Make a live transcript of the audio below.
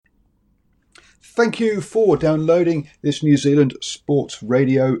Thank you for downloading this New Zealand Sports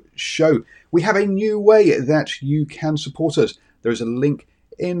Radio show. We have a new way that you can support us. There is a link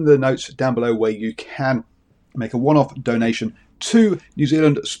in the notes down below where you can make a one-off donation to New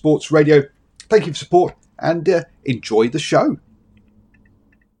Zealand Sports Radio. Thank you for support and enjoy the show.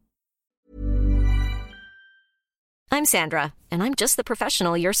 I'm Sandra, and I'm just the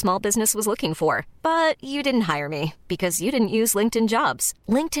professional your small business was looking for. But you didn't hire me because you didn't use LinkedIn Jobs.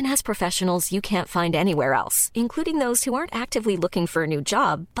 LinkedIn has professionals you can't find anywhere else, including those who aren't actively looking for a new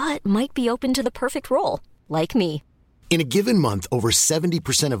job, but might be open to the perfect role, like me. In a given month, over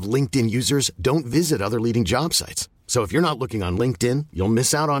 70% of LinkedIn users don't visit other leading job sites. So if you're not looking on LinkedIn, you'll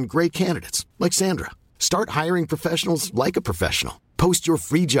miss out on great candidates like Sandra. Start hiring professionals like a professional. Post your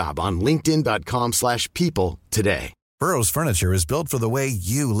free job on linkedin.com/people today. Burrow's furniture is built for the way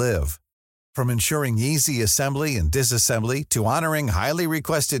you live. From ensuring easy assembly and disassembly to honoring highly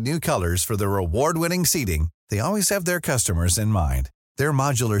requested new colors for their award-winning seating, they always have their customers in mind. Their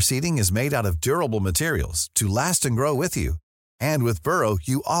modular seating is made out of durable materials to last and grow with you. And with Burrow,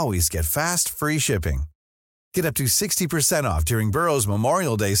 you always get fast, free shipping. Get up to 60% off during Burrow's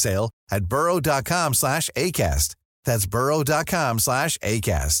Memorial Day sale at burrow.com/ACAST. That's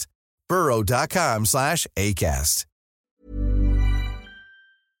burrow.com/ACAST. burrow.com/ACAST.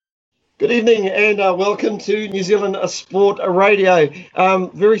 Good evening and welcome to New Zealand Sport Radio.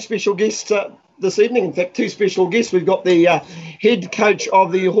 Very special guest this evening. In fact, two special guests. We've got the head coach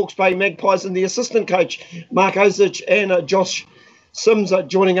of the Hawke's Bay Magpies and the assistant coach, Mark Osich, and Josh Sims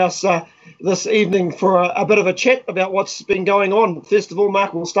joining us this evening for a bit of a chat about what's been going on. First of all,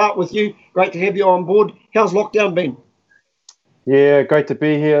 Mark, we'll start with you. Great to have you on board. How's lockdown been? Yeah, great to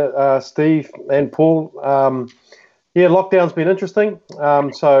be here, Steve and Paul. Lockdown's been interesting.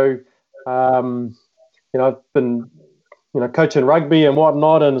 I've been, coaching rugby and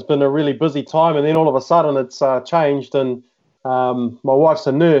whatnot, and it's been a really busy time. And then all of a sudden, it's changed. And my wife's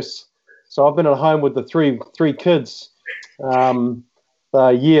a nurse, so I've been at home with the three kids, year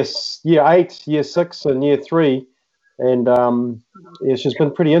 8, year 6, and year 3. And it's just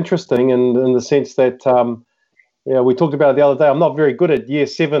been pretty interesting, in the sense that we talked about it the other day. I'm not very good at year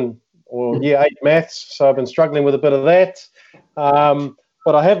 7 or year 8 maths, so I've been struggling with a bit of that.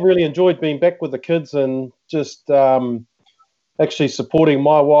 But I have really enjoyed being back with the kids and just actually supporting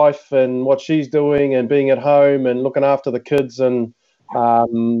my wife and what she's doing and being at home and looking after the kids and,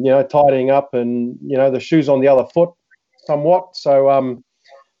 tidying up and, the shoes on the other foot somewhat. So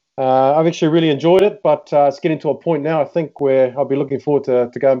I've actually really enjoyed it, but it's getting to a point now, I think, where I'll be looking forward to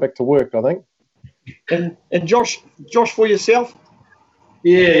going back to work, I think. And Josh, for yourself?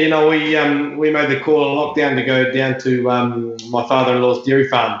 Yeah, we made the call on lockdown to go down to my father-in-law's dairy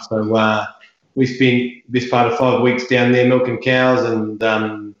farm. So we spent this part of 5 weeks down there milking cows, and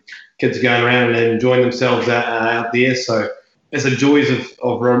kids going around and enjoying themselves out there. So as the joys of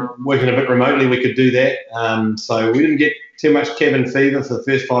working a bit remotely, we could do that. So we didn't get too much cabin fever for the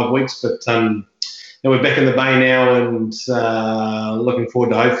first 5 weeks, but we're back in the bay now and looking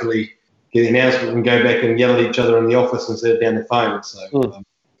forward to hopefully getting out so we can go back and yell at each other in the office instead of down the phone. So,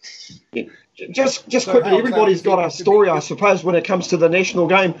 Just quickly, everybody's got a story, I suppose, when it comes to the national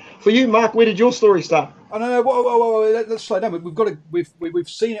game. For you, Mark, where did your story start? Oh no! Whoa, let's slow down. We've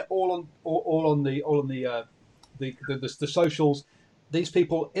seen it all on the socials. These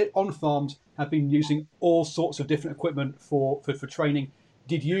people on farms have been using all sorts of different equipment for training.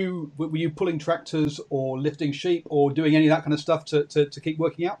 Were you pulling tractors or lifting sheep or doing any of that kind of stuff to keep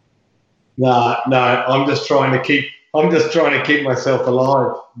working out? No, I'm just trying to keep myself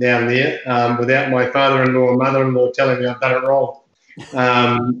alive down there without my father-in-law and mother-in-law telling me I've done it wrong.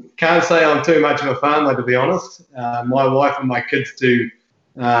 Can't say I'm too much of a farmer, to be honest. My wife and my kids do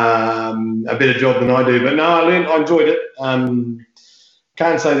a better job than I do, but no, I enjoyed it.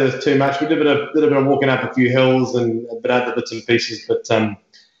 Can't say there was too much. We did a bit of walking up a few hills and a bit other bits and pieces, but the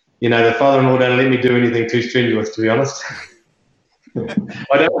father-in-law don't let me do anything too strenuous, to be honest. I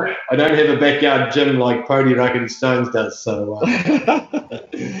don't have a backyard gym like Pody Ruckety Stones does. So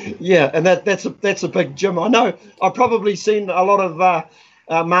yeah, and that's a big gym. I know. I've probably seen a lot of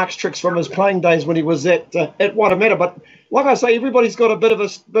Mark's tricks from his playing days when he was at Waitemata. But like I say, everybody's got a bit of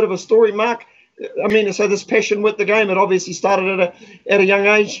a story. Mark, I mean, so this passion with the game, it obviously started at a young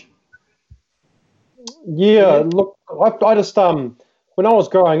age. Yeah, look, I just when I was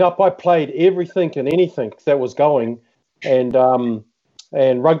growing up, I played everything and anything that was going. And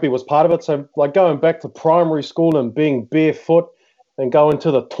rugby was part of it. So like going back to primary school and being barefoot and going to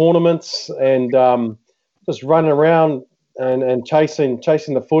the tournaments and just running around and chasing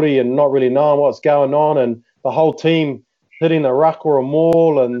the footy and not really knowing what's going on, and the whole team hitting the ruck or a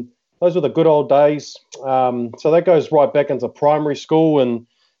maul and those were the good old days. So that goes right back into primary school and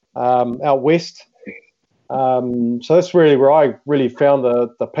out west. So that's really where I really found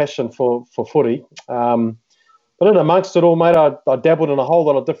the passion for footy. But in amongst it all, mate, I dabbled in a whole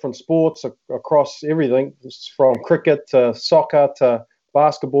lot of different sports across everything, from cricket to soccer to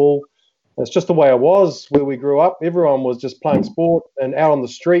basketball. It's just the way it was where we grew up. Everyone was just playing sport and out on the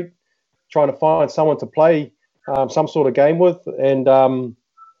street trying to find someone to play some sort of game with. And,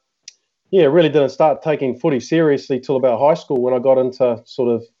 really didn't start taking footy seriously till about high school when I got into sort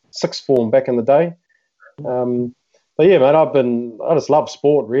of sixth form back in the day. But yeah, mate, I just love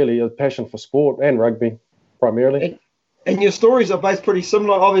sport, really, a passion for sport and rugby primarily. And your stories are both pretty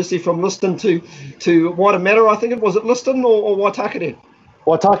similar, obviously, from Liston to Waitemata. I think it was Liston or Waitakere?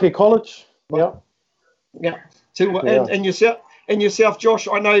 Waitakere College, yeah. Yeah. And yourself, Josh,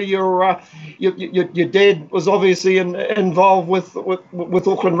 I know your dad was obviously involved with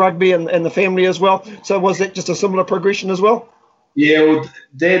Auckland Rugby and the family as well. So was that just a similar progression as well? Yeah, well,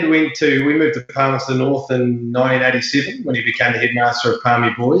 Dad we moved to Palmerston North in 1987 when he became the headmaster of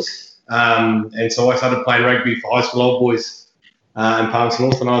Palmy Boys. And so I started playing rugby for high school old boys in Palmerston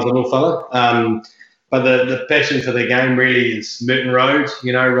North when I was a little fella. But the passion for the game really is Merton Road,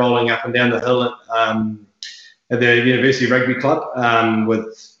 rolling up and down the hill at the University Rugby Club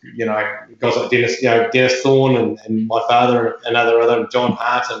with, guys like Dennis Thorne and my father and other John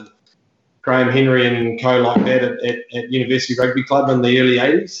Hart and Graham Henry and co like that at University Rugby Club in the early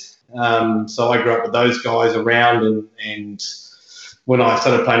 80s. So I grew up with those guys around and when I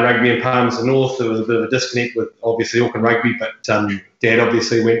started playing rugby in Palmerston North, there was a bit of a disconnect with obviously Auckland Rugby, but Dad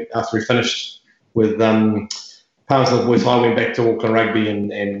obviously went after he finished with Palmerston North Boys High, went back to Auckland Rugby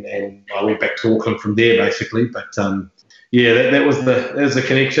and I went back to Auckland from there basically. But that was the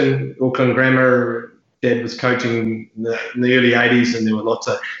connection. Auckland Grammar, Dad was coaching in the early 80s and there were lots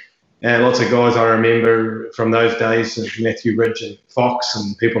of guys I remember from those days, Matthew Ridge and Fox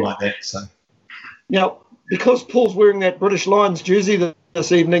and people like that. So now, because Paul's wearing that British Lions jersey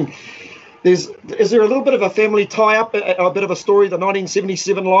this evening, is there a little bit of a family tie-up, a bit of a story, the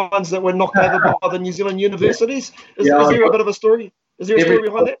 1977 Lions that were knocked over by the New Zealand universities? Is there a bit of a story? Is there a story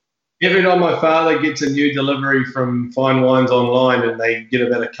behind that? Every time my father gets a new delivery from Fine Wines online and they get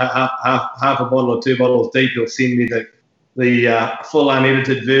about half a bottle or 2 bottles deep, he'll send me the full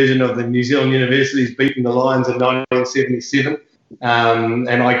unedited version of the New Zealand universities beating the Lions in 1977. And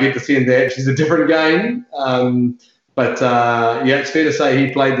I get to send that, which is a different game. But it's fair to say he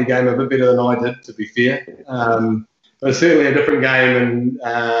played the game a bit better than I did, to be fair. But certainly a different game. And,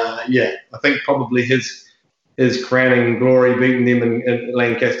 I think probably his crowning glory beating them in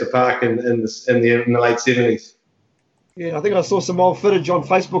Lancaster Park in the late 70s. Yeah, I think I saw some old footage on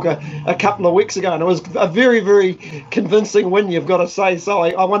Facebook a couple of weeks ago, and it was a very, very convincing win, you've got to say. So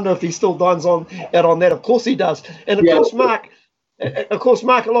I wonder if he still dines out on that. Of course he does. And, of course,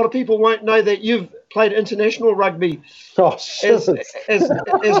 Mark, a lot of people won't know that you've played international rugby as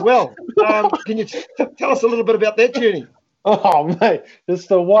well. Can you tell us a little bit about that journey? Oh, mate, it's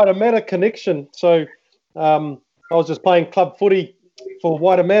the Waitemata connection. So I was just playing club footy for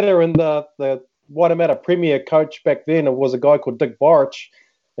Waitemata, and the Waitemata premier coach back then was a guy called Dick Borich,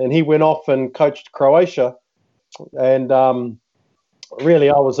 and he went off and coached Croatia. And really,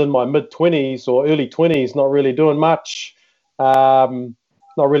 I was in my mid-20s or early 20s, not really doing much.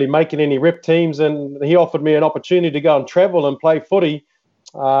 Not really making any rep teams, and he offered me an opportunity to go and travel and play footy.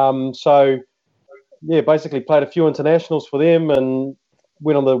 Basically played a few internationals for them and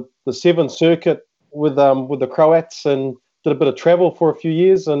went on the Seventh Circuit with the Croats and did a bit of travel for a few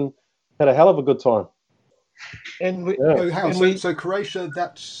years and had a hell of a good time. So Croatia,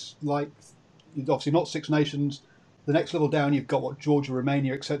 that's like obviously not Six Nations. The next level down, you've got Georgia,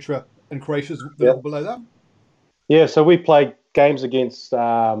 Romania, etc., and Croatia's the level below that. Yeah, so we played games against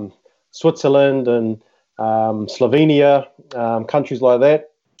Switzerland and Slovenia, countries like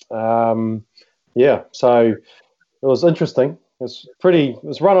that. So it was interesting. It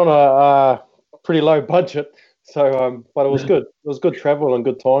was run on a pretty low budget, so but it was good. It was good travel and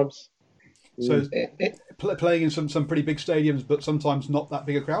good times. So playing in some pretty big stadiums, but sometimes not that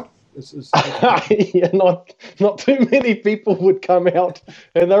big a crowd. Not too many people would come out,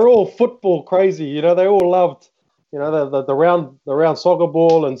 and they're all football crazy. They all loved. The round soccer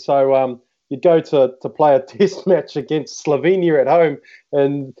ball, and so you'd go to play a test match against Slovenia at home,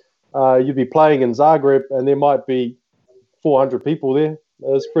 and you'd be playing in Zagreb, and there might be 400 people there. It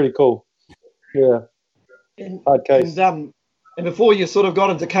was pretty cool. Yeah. And before you sort of got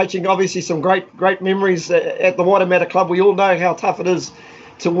into coaching, obviously some great memories at the Waitemata Club. We all know how tough it is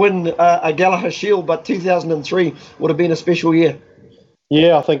to win a Gallagher Shield, but 2003 would have been a special year.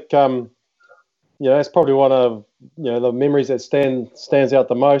 Yeah, I think it's probably one of the memories that stands out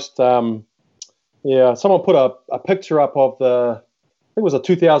the most. Someone put a picture up of I think it was a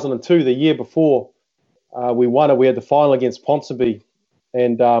 2002, the year before we won it. We had the final against Ponsonby,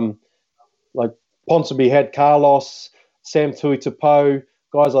 and Ponsonby had Carlos, Sam Tuitapo,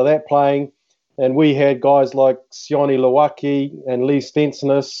 guys like that playing, and we had guys like Sione Lawaki and Lee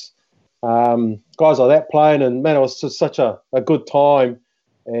Stensonis, guys like that playing, and man, it was just such a good time,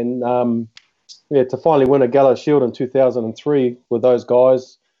 and to finally win a Gallo Shield in 2003 with those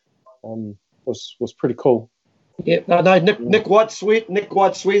guys was pretty cool. Yeah, no, Nick White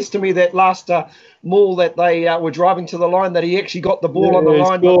swears to me that last maul that they were driving to the line that he actually got the ball on the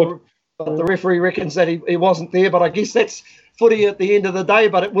line, but the referee reckons that he wasn't there. But I guess that's footy at the end of the day.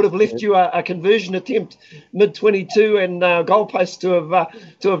 But it would have left you a conversion attempt mid-22 and goalposts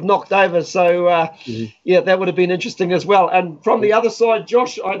to have knocked over. So that would have been interesting as well. And from the other side,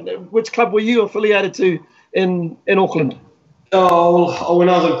 Josh, which club were you affiliated to in Auckland? Oh, when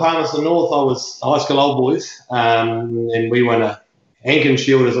I was in Palmerston North, I was high school old boys, and we won a Hankin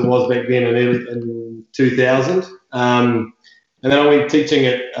Shield as it was back then in 2000. And then I went teaching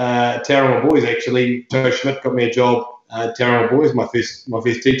at Tauranga Boys. Actually, Joe Schmidt got me a job at Tauranga Boys, my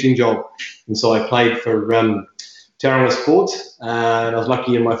first teaching job, and so I played for Tauranga Sports. And I was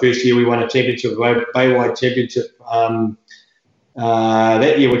lucky in my first year we won a championship, Baywide Championship,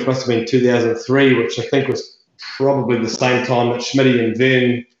 that year, which must have been 2003, which I think was probably the same time that Schmitty and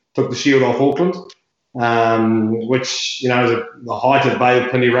Vern took the shield off Auckland, which, was the height of Bay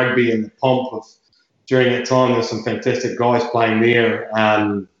Plenty Rugby and the pomp of, during that time, there's some fantastic guys playing there,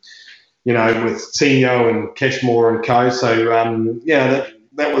 with Senio and Cashmore and co. So,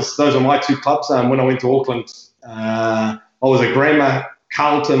 those are my two clubs. When I went to Auckland, I was a Grammar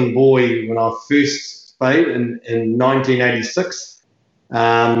Carlton boy when I first played in 1986.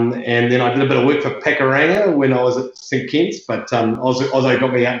 And then I did a bit of work for Pakuranga when I was at St Kitts, but Ozzo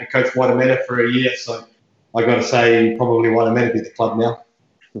got me out to coach Waitemata for a year, so I got to say probably Waitemata be the club now.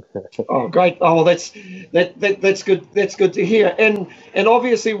 Oh, great! Oh, well, that's good. That's good to hear. And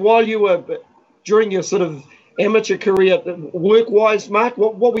obviously, while you were during your sort of amateur career, work-wise, Mark,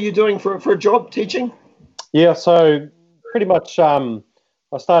 what were you doing for a job teaching? Yeah, so pretty much I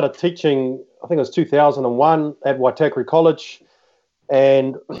started teaching. I think it was 2001 at Waitakere College.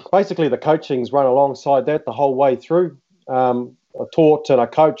 And basically the coaching's run alongside that the whole way through. I taught and I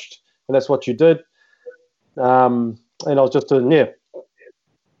coached, and that's what you did. And I was just doing,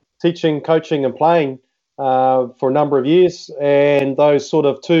 teaching, coaching and playing for a number of years. And those sort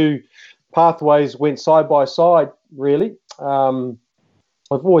of two pathways went side by side, really. I've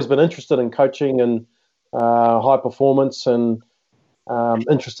always been interested in coaching and high performance and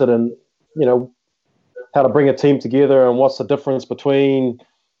interested in, how to bring a team together and what's the difference between,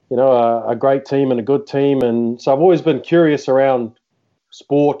 a great team and a good team. And so I've always been curious around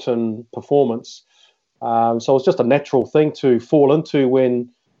sport and performance. So it's just a natural thing to fall into when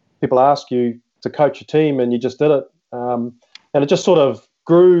people ask you to coach a team and you just did it. And it just sort of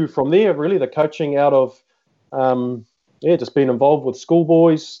grew from there, really, the coaching out of, just being involved with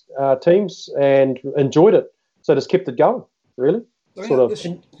schoolboys teams and enjoyed it. So just kept it going, really.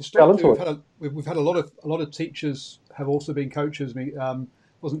 Historically, we've had a lot of teachers have also been coaches.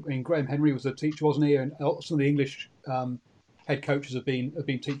 Graham Henry was a teacher, wasn't he? And some of the English head coaches have been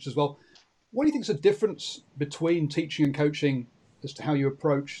teachers as well. What do you think is the difference between teaching and coaching as to how you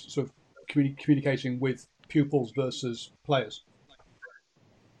approach sort of communicating with pupils versus players?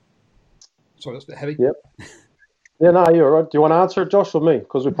 Sorry, that's a bit heavy. Yep. Yeah, no, you're right. Do you want to answer it, Josh, or me?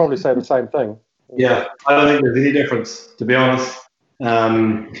 Because we probably say the same thing. Yeah, I don't think there's any difference, to be honest.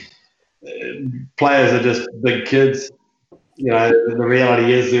 Players are just big kids. The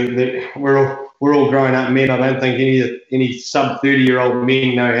reality is that we're all grown up men. I don't think any sub 30-year-old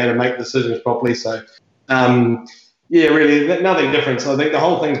men know how to make decisions properly. So, really, nothing different. So I think the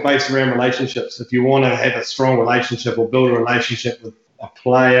whole thing's based around relationships. If you want to have a strong relationship or build a relationship with a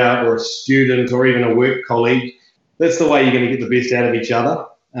player or a student or even a work colleague, that's the way you're going to get the best out of each other.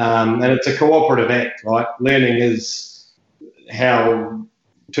 And it's a cooperative act, right? Learning is how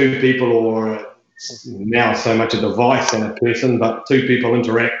two people, or now so much a device and a person, but two people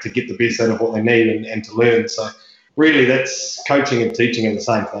interact to get the best out of what they need and to learn. So really that's coaching and teaching are the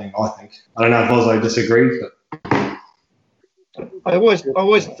same thing, I think. I don't know if Ozzo disagrees, but I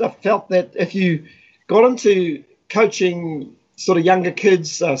always felt that if you got into coaching sort of younger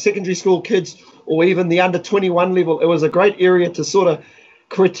kids, secondary school kids, or even the under 21 level, it was a great area to sort of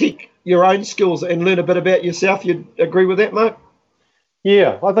critique your own skills and learn a bit about yourself. You'd agree with that, Mark?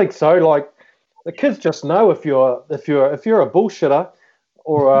 Yeah, I think so. Like the kids just know if you're a bullshitter,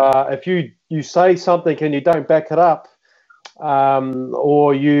 or if you say something and you don't back it up,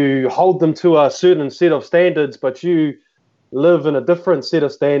 or you hold them to a certain set of standards, but you live in a different set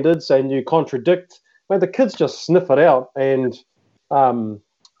of standards and you contradict, the kids just sniff it out and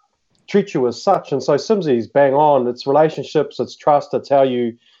treat you as such. And so Simsy's bang on. It's relationships, it's trust, it's how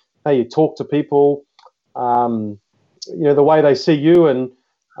you talk to people, the way they see you. And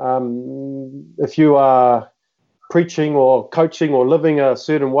if you are preaching or coaching or living a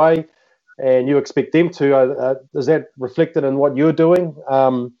certain way and you expect them to, is that reflected in what you're doing?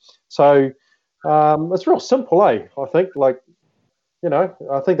 So it's real simple, I think. I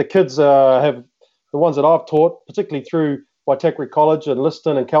think the kids have, the ones that I've taught, particularly through Waitakere College and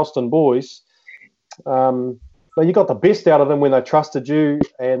Liston and Kelston boys, but you got the best out of them when they trusted you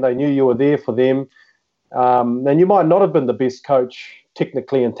and they knew you were there for them. And you might not have been the best coach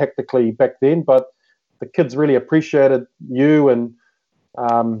technically and tactically back then, but the kids really appreciated you and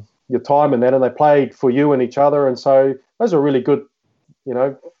your time in that, and they played for you and each other. And so those are really good,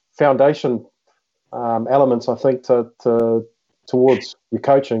 foundation elements, I think, towards your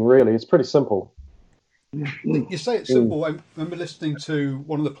coaching, really. It's pretty simple. You say it's simple. I remember listening to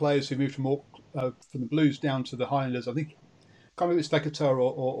one of the players who moved from the Blues down to the Highlanders. I think, I can't remember if it's Fekitoa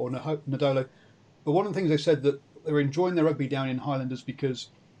or Nadolo, but one of the things they said that they were enjoying their rugby down in Highlanders because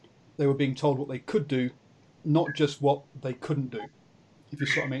they were being told what they could do, not just what they couldn't do, if you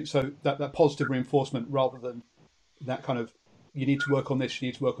see what I mean. So that positive reinforcement rather than that kind of, you need to work on this, you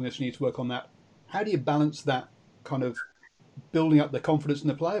need to work on this, you need to work on that. How do you balance that kind of building up the confidence in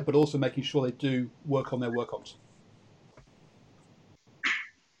the player, but also making sure they do work on their work-ons?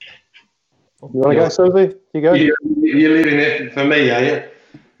 You want to go, Sylvie? You go. You're leaving that for me, are you?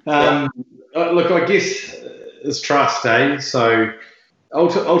 Look, I guess it's trust, eh? So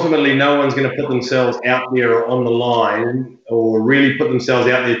ultimately, no one's going to put themselves out there on the line or really put themselves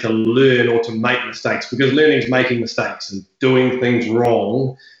out there to learn or to make mistakes, because learning is making mistakes and doing things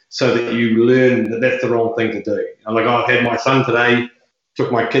wrong so that you learn that that's the wrong thing to do. And like, I've had my son today,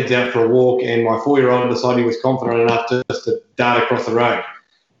 took my kids out for a walk, and my 4-year-old decided he was confident enough just to dart across the road.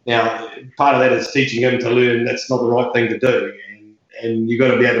 Now, part of that is teaching him to learn that's not the right thing to do. And you've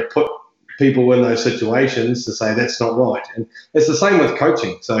got to be able to put people in those situations to say that's not right. And it's the same with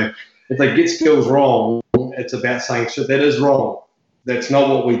coaching. So if they get skills wrong, it's about saying, shit, that is wrong. That's not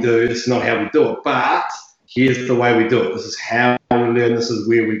what we do. It's not how we do it. But here's the way we do it. This is how we learn. This is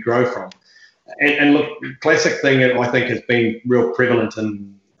where we grow from. And look, classic thing I think has been real prevalent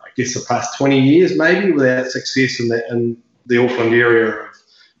in, I guess, the past 20 years maybe, without success in the Auckland area of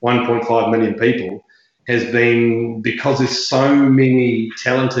 1.5 million people, has been because there's so many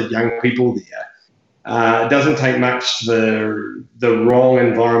talented young people there. It doesn't take much the wrong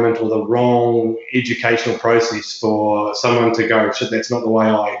environment or the wrong educational process for someone to go, shit, that's not the way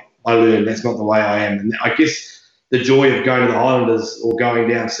I learn, that's not the way I am. And I guess the joy of going to the Highlanders or going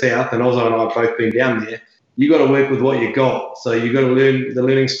down south, and Ozzo and I have both been down there, you got to work with what you got. So you got to learn the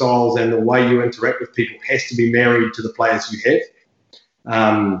learning styles, and the way you interact with people has to be married to the players you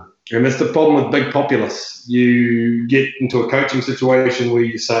have. And that's the problem with big populists. You get into a coaching situation where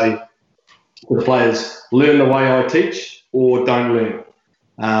you say to the players, learn the way I teach or don't learn.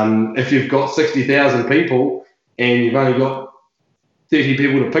 If you've got 60,000 people and you've only got 30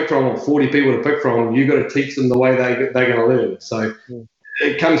 people to pick from or 40 people to pick from, you've got to teach them the way they're going to learn. So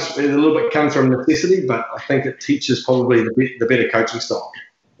it a little bit comes from necessity, but I think it teaches probably the better coaching style.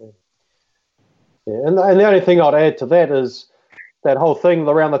 Yeah, and the only thing I'd add to that is that whole thing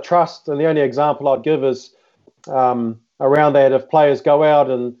around the trust, and the only example I'd give is around that, if players go out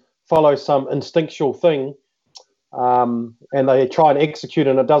and follow some instinctual thing and they try and execute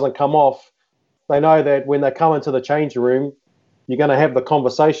and it doesn't come off, they know that when they come into the changing room, you're going to have the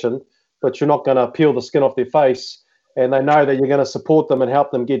conversation, but you're not going to peel the skin off their face, and they know that you're going to support them and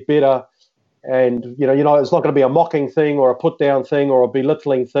help them get better. And, it's not going to be a mocking thing or a put down thing or a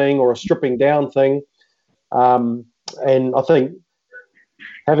belittling thing or a stripping down thing. And I think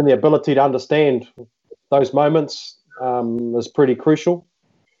having the ability to understand those moments is pretty crucial.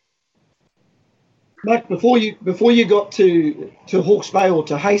 Mark, before you got to Hawke's Bay or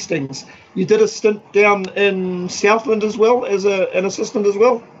to Hastings, you did a stint down in Southland as well as an assistant as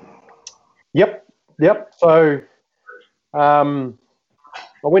well? Yep. So I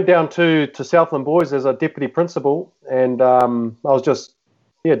went down to Southland Boys as a deputy principal, and I was just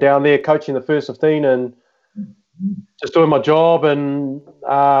down there coaching the first 15 and just doing my job. And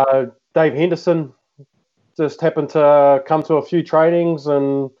Dave Henderson just happened to come to a few trainings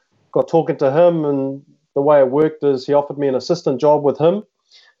and got talking to him, and the way it worked is he offered me an assistant job with him.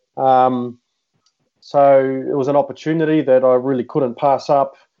 So it was an opportunity that I really couldn't pass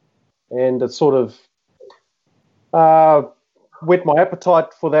up, and it sort of whet my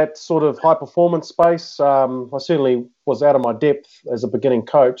appetite for that sort of high-performance space. I certainly was out of my depth as a beginning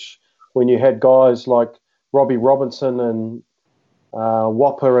coach when you had guys like Robbie Robinson and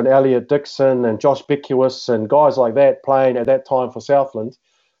Whopper and Elliot Dixon and Josh Beckwith and guys like that playing at that time for Southland.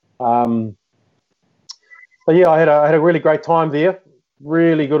 But yeah, I had a really great time there.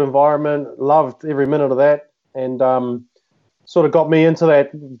 Really good environment. Loved every minute of that, and sort of got me into that.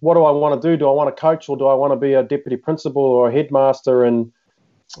 What do I want to do? Do I want to coach, or do I want to be a deputy principal or a headmaster? And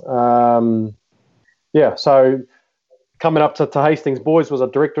so coming up to Hastings Boys was a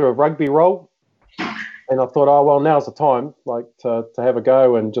director of rugby role. And I thought, oh, well, now's the time, like, to have a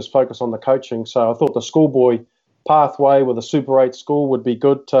go and just focus on the coaching. So I thought the schoolboy pathway with a Super 8 school would be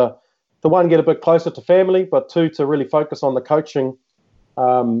good to one, get a bit closer to family, but two, to really focus on the coaching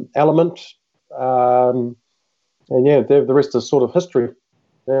element. And yeah, the rest is sort of history.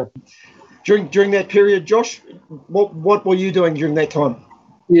 Yeah. During that period, Josh, what were you doing during that time?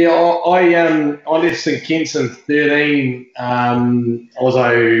 Yeah, I left St Kitts in 13.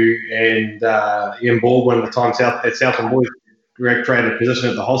 Ozzo and Ian Baldwin at the time at Southland Boys created a position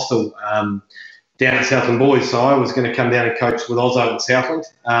at the hostel down at Southland Boys. So I was going to come down and coach with Ozzo at Southland.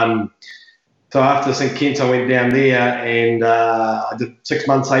 So after St Kitts, I went down there and I did 6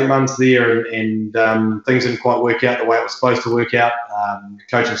 months, 8 months there, and things didn't quite work out the way it was supposed to work out.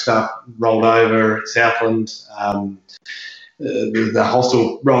 Coaching staff rolled over at Southland. The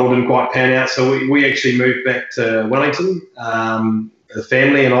hostel role didn't quite pan out, so we actually moved back to Wellington, the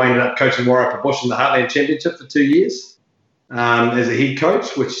family, and I ended up coaching Warrapa Bush in the Heartland Championship for 2 years as a head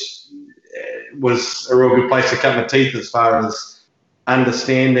coach, which was a real good place to cut my teeth as far as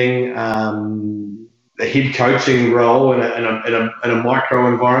understanding the head coaching role in a micro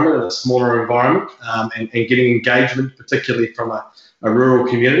environment, in a smaller environment, and getting engagement, particularly from a rural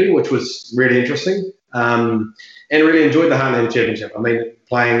community, which was really interesting. And really enjoyed the Heartland Championship. I mean,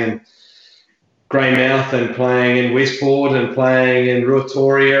 playing in Greymouth and playing in Westport and playing in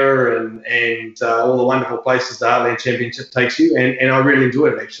Ruatoria and all the wonderful places the Heartland Championship takes you. And I really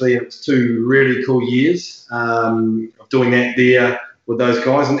enjoyed it, actually. It was 2 really cool years of doing that there with those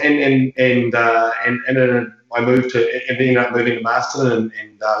guys. And then I ended up moving to Marston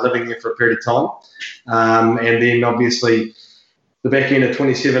and living there for a period of time. And then obviously the back end of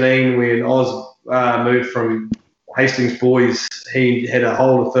 2017 when Oz moved from Hastings Boys, he had a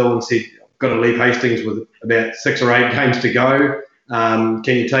hole to fill and said, I've got to leave Hastings with about 6 or 8 games to go. Can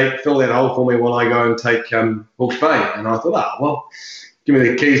you fill that hole for me while I go and take Hawke's Bay? And I thought, well, give me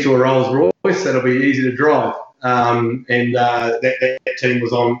the keys to a Rolls Royce, that'll be easy to drive. That team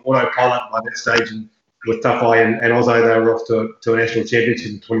was on autopilot by that stage, and with Tough Eye and Ozzo, they were off to a national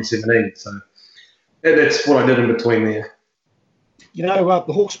championship in 2017. So that's what I did in between there. You know,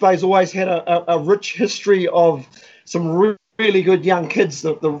 the Hawke's Bay's always had a rich history of some really good young kids.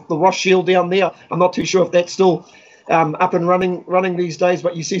 The Ross Shield down there, I'm not too sure if that's still up and running these days,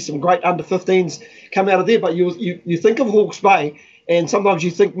 but you see some great under-15s come out of there. But you think of Hawke's Bay, and sometimes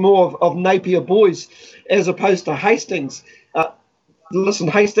you think more of Napier Boys as opposed to Hastings. Listen,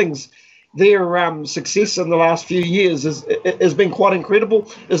 Hastings, their success in the last few years has been quite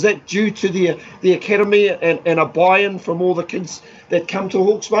incredible. Is that due to the academy and a buy-in from all the kids that come to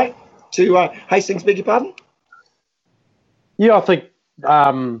Hawke's Bay, to Hastings, beg your pardon? Yeah, I think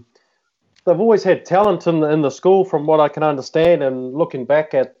they've always had talent in the school, from what I can understand, and looking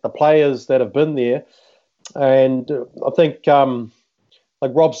back at the players that have been there. And I think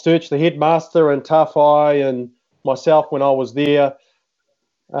like Rob Sturch, the headmaster, and Tough Eye, and myself when I was there,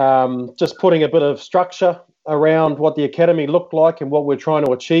 just putting a bit of structure around what the academy looked like and what we're trying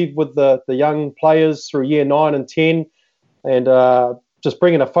to achieve with the young players through year 9 and 10, and just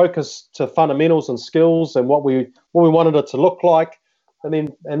bringing a focus to fundamentals and skills and what we wanted it to look like, and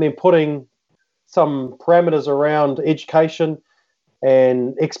then putting some parameters around education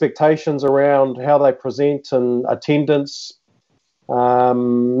and expectations around how they present and attendance,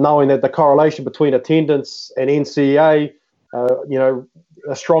 knowing that the correlation between attendance and NCEA,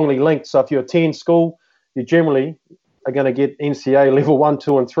 are strongly linked. So if you attend school, you generally are going to get NCEA level 1,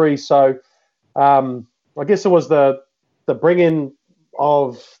 2, and 3. So I guess it was the bring-in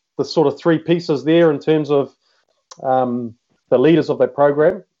of the sort of 3 pieces there in terms of the leaders of that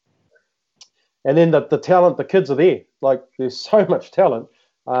program. And then the talent, the kids are there. Like, there's so much talent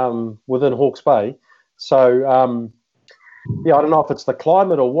within Hawke's Bay. So, I don't know if it's the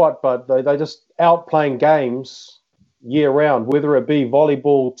climate or what, but they just out playing games year round, whether it be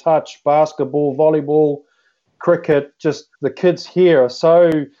volleyball, touch, basketball, volleyball, cricket. Just the kids here are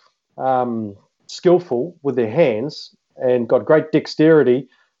so skillful with their hands and got great dexterity.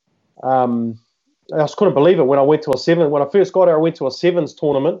 I just couldn't believe it when I went to when I first got there, I went to a sevens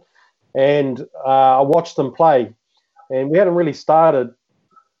tournament and I watched them play. And we hadn't really started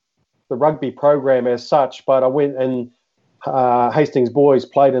the rugby program as such, but I went and Hastings boys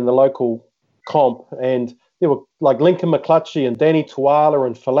played in the local comp, and there were like Lincoln McClutchy and Danny Tuala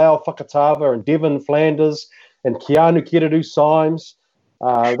and Falau Whakatava and Devin Flanders and Keanu Kereru Symes.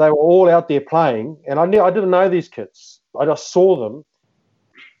 They were all out there playing, and I didn't know these kids. I just saw them,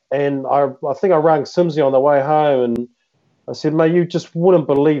 and I think I rang Simsy on the way home, and I said, mate, you just wouldn't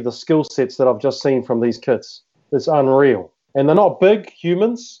believe the skill sets that I've just seen from these kids. It's unreal. And they're not big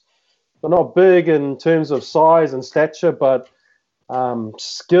humans. They're not big in terms of size and stature, but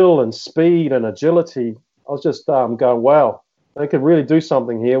skill and speed and agility. I was just going, wow, they could really do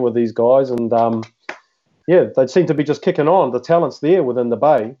something here with these guys. And, they seem to be just kicking on. The talent's there within the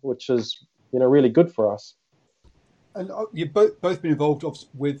Bay, which is, really good for us. And you've both been involved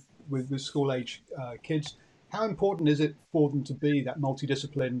with school-age kids. How important is it for them to be that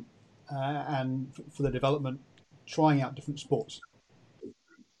multidiscipline and for the development, trying out different sports?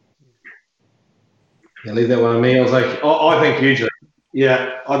 Yeah, leave that one on me. I think hugely.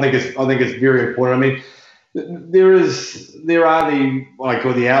 Yeah, I think it's very important. I mean, there are what I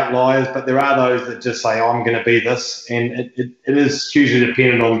call the outliers, but there are those that just say, I'm going to be this, and it is hugely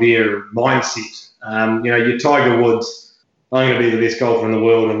dependent on their mindset. Your Tiger Woods, I'm going to be the best golfer in the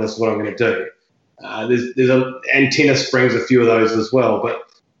world, and this is what I'm going to do. And tennis brings a few of those as well, but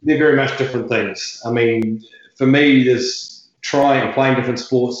they're very much different things. I mean, for me, there's playing different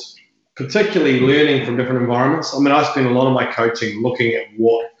sports, particularly learning from different environments. I mean, I spend a lot of my coaching looking at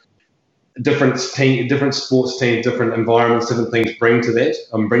what different sports teams, different environments, different things bring to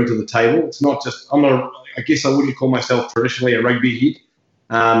the table. It's not just, I guess I wouldn't call myself traditionally a rugby head.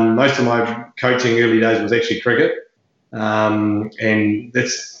 Most of my coaching early days was actually cricket. And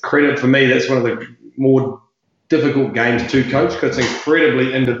that's credit for me. That's one of the more difficult games to coach because it's an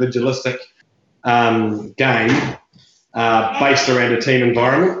incredibly individualistic game based around a team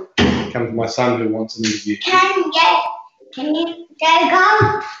environment. Comes my son who wants an interview. Can you go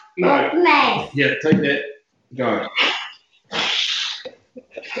golf? No. No. Yeah, take that. Go.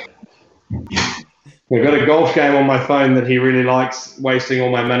 We've got a golf game on my phone that he really likes wasting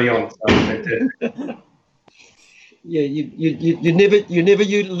all my money on. So yeah, you never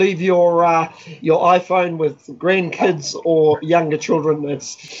leave your iPhone with grandkids or younger children.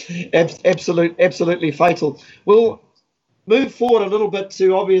 It's absolutely fatal. We'll move forward a little bit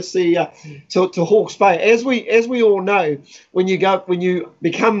to obviously to Hawke's Bay. As we all know, when you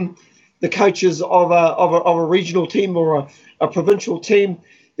become the coaches of a regional team or a provincial team,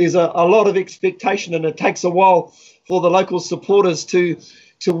 there's a lot of expectation, and it takes a while for the local supporters to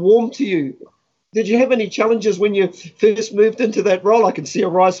warm to you. Did you have any challenges when you first moved into that role? I can see a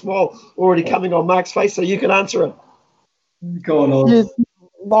wry smile already coming on Mark's face, so you can answer it. Go on. Yeah.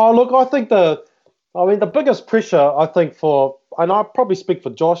 No, look, I think the biggest pressure, I think, and I probably speak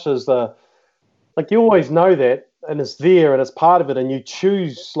for Josh, is you always know that, and it's there, and it's part of it, and you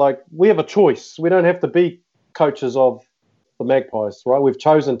choose, we have a choice. We don't have to be coaches of the Magpies, right? We've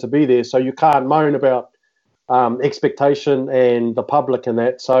chosen to be there, so you can't moan about expectation and the public and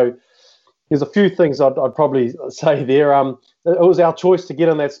that. So there's a few things I'd probably say there. It was our choice to get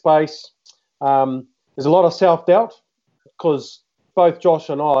in that space. There's a lot of self-doubt because both Josh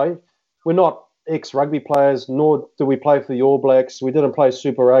and I, we're not ex-rugby players, nor do we play for the All Blacks. We didn't play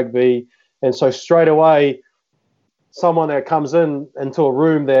Super Rugby. And so straight away, someone that comes into a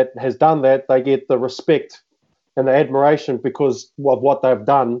room that has done that, they get the respect and the admiration because of what they've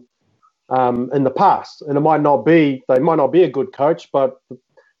done in the past. And they might not be a good coach, but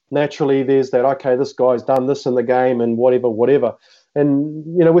naturally there's that, okay, this guy's done this in the game and whatever. And,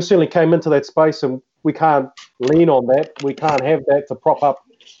 we certainly came into that space and we can't lean on that. We can't have that to prop up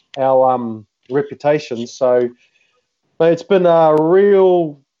our reputation. So it's been a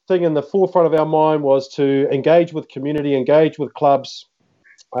real thing in the forefront of our mind was to engage with community, engage with clubs,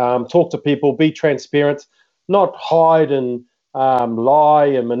 talk to people, be transparent, not hide and lie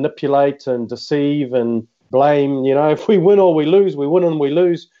and manipulate and deceive and blame. If we win or we lose, we win and we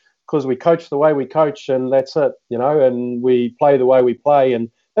lose because we coach the way we coach, and that's it, and we play the way we play. And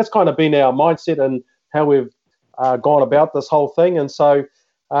that's kind of been our mindset and how we've gone about this whole thing. And so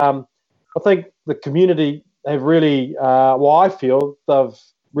I think the community have really, I feel they've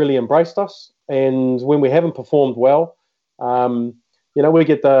really embraced us. And when we haven't performed well, we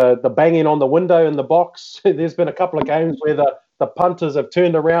get the banging on the window in the box. There's been a couple of games where the punters have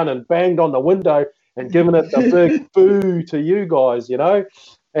turned around and banged on the window and given it the big boo to you guys,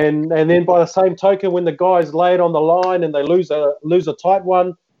 And then by the same token, when the guys lay it on the line and they lose a tight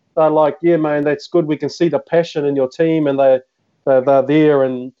one, they're like, yeah, man, that's good. We can see the passion in your team, and they're there.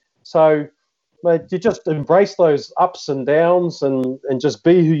 And so, mate, you just embrace those ups and downs and just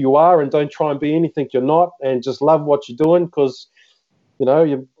be who you are, and don't try and be anything you're not, and just love what you're doing, because, you know,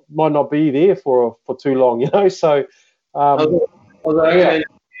 you might not be there for too long, you know. So, I'm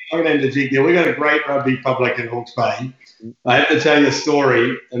going to interject there. We've got a great rugby public in Hawke's Bay. I have to tell you a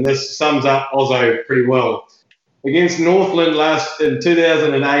story, and this sums up Ozzo pretty well. Against Northland in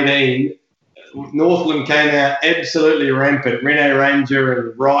 2018, Northland came out absolutely rampant. Rene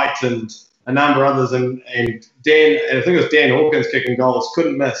Ranger and Wright and a number of others, and Dan, I think it was Dan Hawkins kicking goals,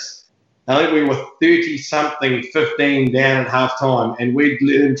 couldn't miss. I think we were 30-something, 15 down at half-time, and we'd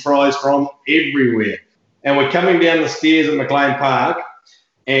let them tries from everywhere. And we're coming down the stairs at McLean Park,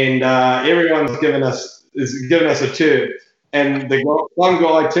 and everyone's giving us a chirp. And one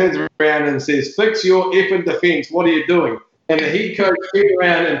guy turns around and says, "Fix your effing defence. What are you doing?" And the head coach turned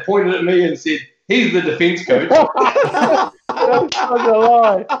around and pointed at me and said, "He's the defence coach." That's such a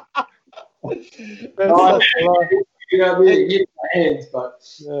lie. You know, we get my hands, but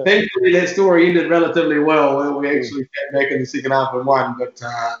thankfully that story ended relatively well. We actually came back in the second half and won. But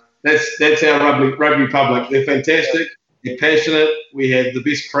that's our rugby public. They're fantastic. They're passionate. We have the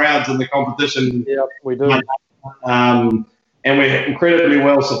best crowds in the competition. Yeah, we do. And we're incredibly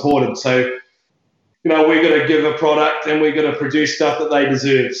well supported. So, you know, we're going to give a product and we're going to produce stuff that they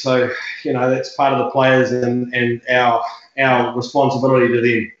deserve. So, you know, that's part of the players and our responsibility to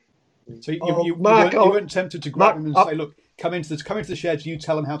them. So you weren't tempted to grab him and say, "Look, come into the sheds. You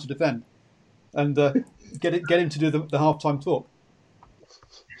tell him how to defend, and get him to do the halftime talk."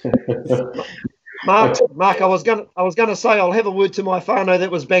 Mark, I was gonna say I'll have a word to my whānau that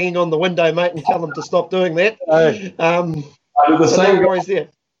was banging on the window, mate, and tell them to stop doing that. The same guys there.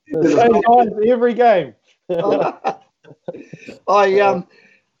 The same guys every game.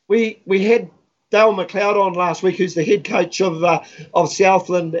 We had Dale McLeod on last week, who's the head coach of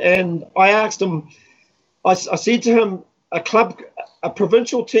Southland, and I asked him. I said to him, a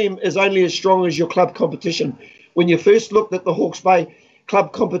provincial team is only as strong as your club competition. When you first looked at the Hawke's Bay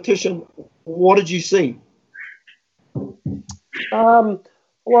club competition, what did you see?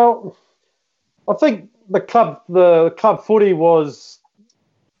 Well, I think the club footy was,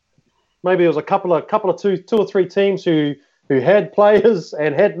 maybe it was a couple of two or three teams who had players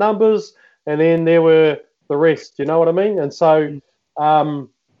and had numbers, and then there were the rest. You know what I mean? And so, I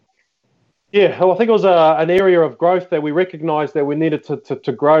think it was an area of growth that we recognised that we needed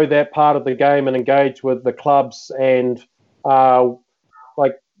to grow that part of the game and engage with the clubs. And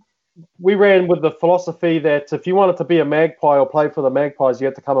we ran with the philosophy that if you wanted to be a Magpie or play for the Magpies, you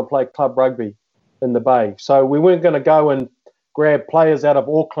had to come and play club rugby in the Bay. So we weren't going to go and grab players out of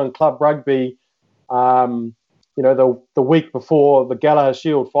Auckland club rugby, the week before the Gallagher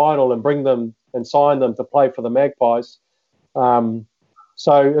Shield final and bring them and sign them to play for the Magpies. So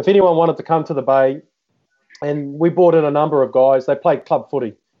if anyone wanted to come to the Bay, and we brought in a number of guys, they played club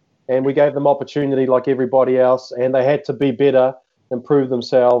footy, and we gave them opportunity like everybody else, and they had to be better, improve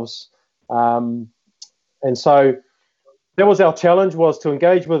themselves. And so that was our challenge, was to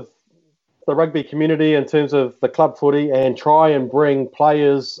engage with the rugby community in terms of the club footy and try and bring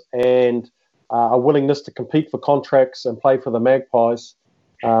players and a willingness to compete for contracts and play for the Magpies.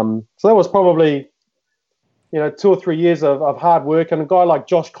 So that was probably, 2 or 3 years of hard work. And a guy like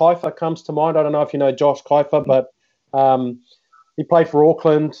Josh Kiefer comes to mind. I don't know if you know Josh Kiefer, but he played for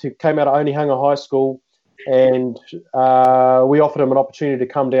Auckland. He came out of Onehunga High School, and we offered him an opportunity to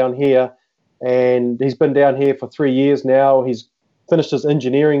come down here. And he's been down here for 3 years now. He's finished his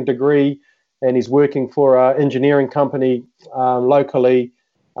engineering degree, and he's working for an engineering company locally.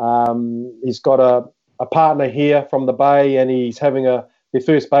 He's got a partner here from the Bay, and he's having their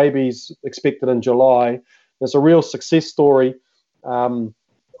first baby's expected in July. It's a real success story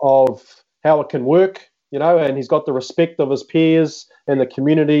of how it can work, and he's got the respect of his peers and the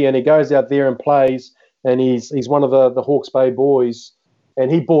community, and he goes out there and plays, and he's one of the Hawke's Bay boys,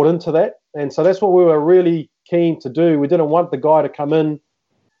 and he bought into that. And so that's what we were really keen to do. We didn't want the guy to come in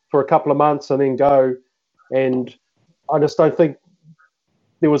for a couple of months and then go, and I just don't think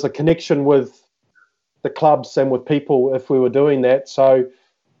there was a connection with the clubs and with people if we were doing that. So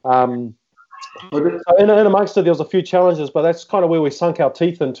in amongst it, there was a few challenges, but that's kind of where we sunk our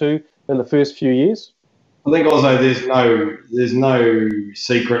teeth into in the first few years. I think also there's no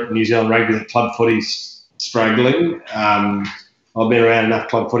secret in New Zealand rugby that club footy's struggling. I've been around enough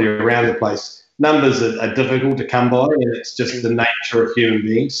club footy around the place. Numbers are difficult to come by, and it's just the nature of human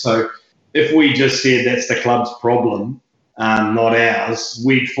beings. So if we just said that's the club's problem, not ours,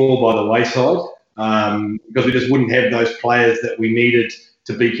 we'd fall by the wayside because we just wouldn't have those players that we needed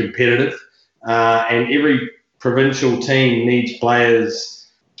to be competitive. And every provincial team needs players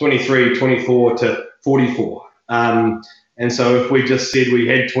 23, 24 to 44. And so if we just said we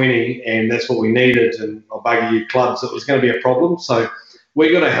had 20 and that's what we needed, and I'll bugger you clubs, it was going to be a problem. So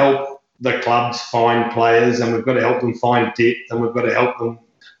we've got to help the clubs find players, and we've got to help them find depth, and we've got to help them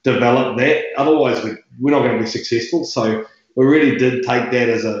develop that. Otherwise, we're not going to be successful. So we really did take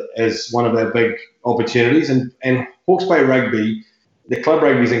that as one of our big opportunities. And Hawke's Bay Rugby, the club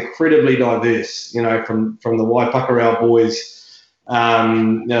rugby is incredibly diverse, you know, from the Waipakarau boys,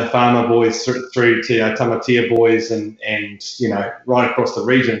 Farmer boys through to Tamatea boys and you know, right across the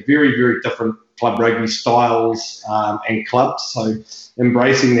region. Very, very different club rugby styles and clubs. So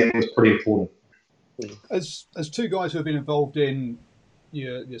embracing that was pretty important. As two guys who have been involved in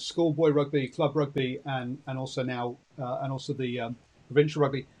your schoolboy rugby, club rugby, and also now and also the provincial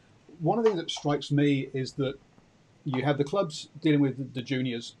rugby, one of the things that strikes me is that you have the clubs dealing with the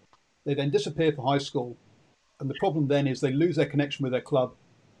juniors. They then disappear for high school. And the problem then is they lose their connection with their club,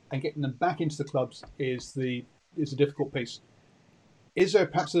 and getting them back into the clubs is a difficult piece. Is there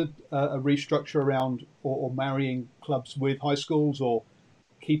perhaps a restructure around or marrying clubs with high schools, or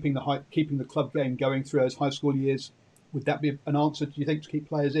keeping the club game going through those high school years? Would that be an answer, do you think, to keep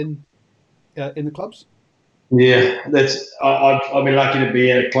players in the clubs? Yeah, I've been lucky to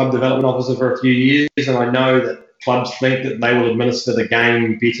be a club development officer for a few years, and I know that clubs think that they will administer the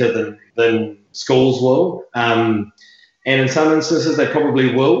game better than schools will. And in some instances, they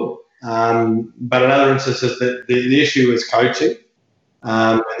probably will. But in other instances, the issue is coaching.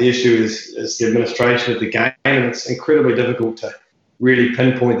 The issue is the administration of the game, and it's incredibly difficult to really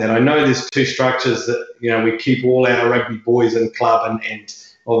pinpoint that. I know there's two structures that, you know, we keep all our rugby boys in club and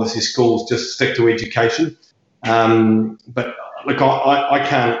obviously schools just stick to education. But look, I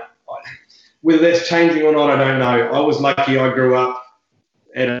can't, whether that's changing or not, I don't know. I was lucky. I grew up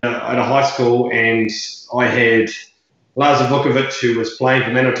at a high school, and I had Lars Vukovic, who was playing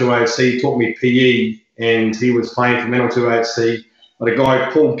for Manawatu AFC, taught me PE, and he was playing for Manawatu AFC. I had a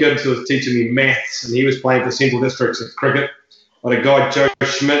guy, Paul Gibbs, who was teaching me maths, and he was playing for Central Districts at cricket. I had a guy, Joe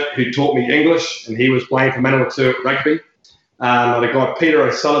Schmidt, who taught me English, and he was playing for Manawatu at rugby. I had a guy, Peter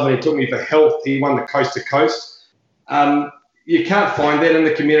O'Sullivan, who taught me for health. He won the Coast to Coast. You can't find that in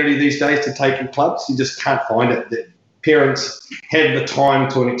the community these days to take in clubs. You just can't find it. That parents have the time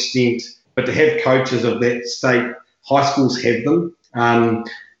to an extent, but to have coaches of that state, high schools have them.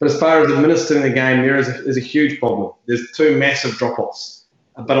 But as far as administering the game, there is a huge problem. There's two massive drop-offs.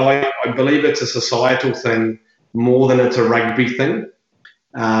 But I believe it's a societal thing more than it's a rugby thing.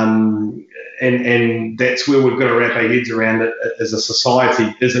 And that's where we've got to wrap our heads around it as a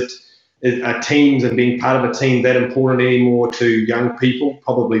society. Are teams and being part of a team that important anymore to young people?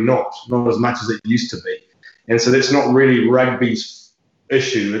 Probably not as much as it used to be. And so that's not really rugby's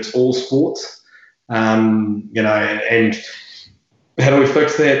issue. It's all sports, you know. And how do we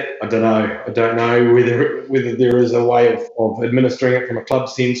fix that? I don't know. I don't know whether there is a way of administering it from a club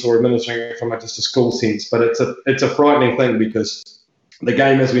sense or administering it from just a school sense. But it's a frightening thing, because the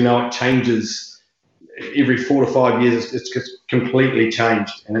game as we know it changes every 4 to 5 years. It's completely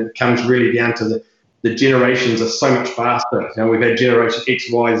changed, and it comes really down to the generations are so much faster. You know, we've had generation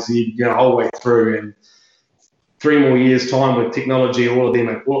X, Y, Z, you know, whole way through, and 3 more years' time with technology, all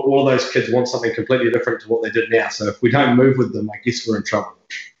of those kids want something completely different to what they did now. So if we don't move with them, I guess we're in trouble.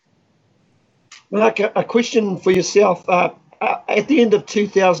 Mark, a question for yourself. At the end of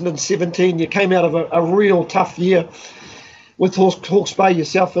 2017, you came out of a real tough year with Hawke's Bay,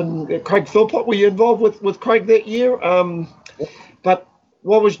 yourself and Craig Philpott. Were you involved with Craig that year? But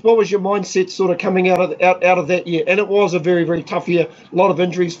what was your mindset sort of coming out of that year? And it was a very, very tough year. A lot of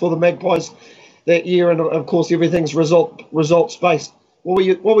injuries for the Magpies that year, and of course everything's results based.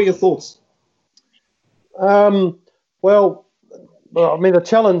 What were your thoughts? Well, I mean, the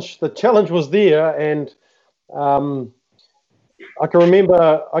challenge was there, and I can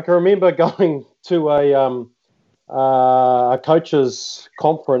remember going to a coaches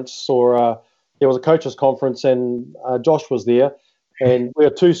conference, or there was a coaches conference, and Josh was there, and we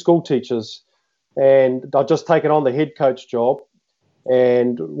were 2 school teachers, and I'd just taken on the head coach job,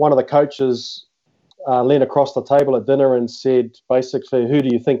 and one of the coaches leaned across the table at dinner and said, basically, who do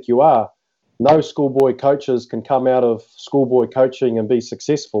you think you are? No schoolboy coaches can come out of schoolboy coaching and be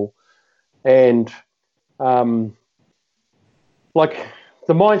successful. And like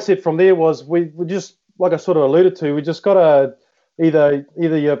the mindset from there was we just, like I sort of alluded to, we just got to either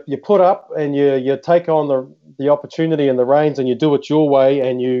you put up and you take on the opportunity and the reins and you do it your way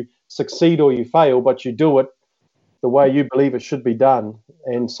and you succeed or you fail, but you do it. the way you believe it should be done.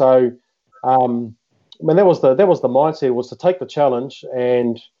 And so, that was the mindset, was to take the challenge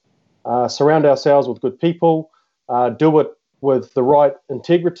and surround ourselves with good people, do it with the right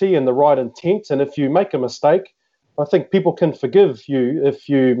integrity and the right intent. And if you make a mistake, I think people can forgive you if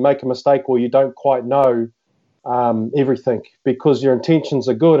you make a mistake or you don't quite know everything, because your intentions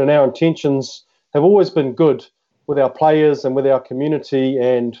are good, and our intentions have always been good with our players and with our community,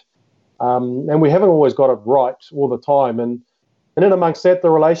 and we haven't always got it right all the time. And then amongst that,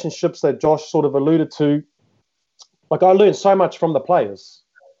 the relationships that Josh sort of alluded to, like I learned so much from the players,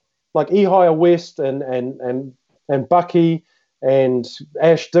 like Ihia West and Bucky and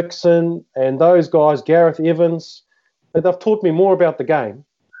Ash Dixon and those guys, Gareth Evans. They've taught me more about the game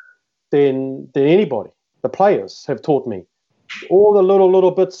than anybody. The players have taught me all the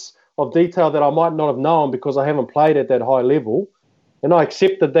little bits of detail that I might not have known because I haven't played at that high level. And I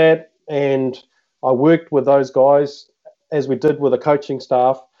accepted that, and I worked with those guys as we did with the coaching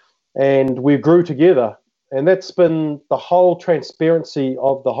staff, and we grew together. And that's been the whole transparency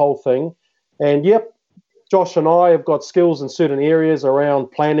of the whole thing. And yep, Josh and I have got skills in certain areas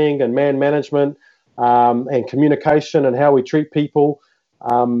around planning and man management and communication and how we treat people.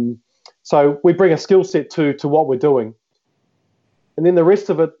 So we bring a skill set to what we're doing. And then the rest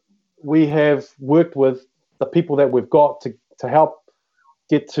of it, we have worked with the people that we've got to help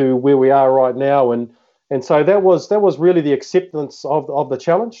get to where we are right now. And so that was really the acceptance of the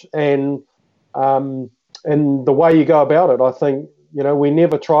challenge and the way you go about it. I think, we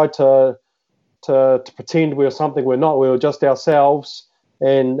never tried to pretend we were something we're not. We were just ourselves,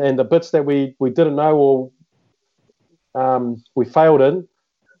 and the bits that we didn't know or we failed in,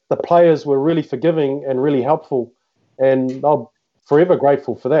 the players were really forgiving and really helpful, and I'm forever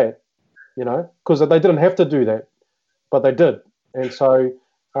grateful for that, because they didn't have to do that, but they did. And so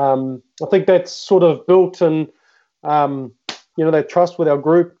I think that's sort of built, and that trust with our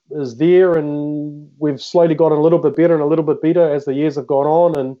group is there, and we've slowly gotten a little bit better and a little bit better as the years have gone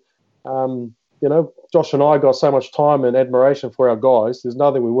on. And Josh and I got so much time and admiration for our guys. There's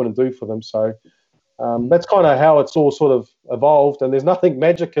nothing we wouldn't do for them. So that's kind of how it's all sort of evolved, and there's nothing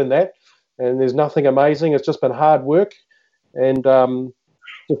magic in that, and there's nothing amazing. It's just been hard work and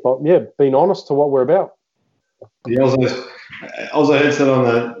being honest to what we're about. Yeah, also hits it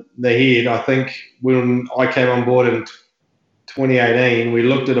on the head. I think when I came on board in 2018, we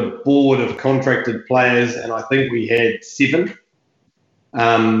looked at a board of contracted players, and I think we had 7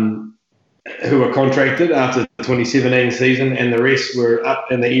 who were contracted after the 2017 season, and the rest were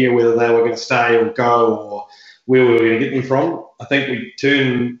up in the air whether they were going to stay or go or where we were going to get them from. I think we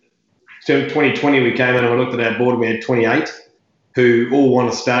turned 2020, we came in and we looked at our board and we had 28 who all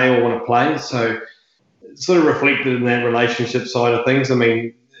want to stay or want to play. So it's sort of reflected in that relationship side of things. I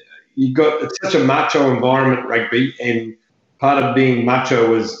mean, it's such a macho environment, rugby, and part of being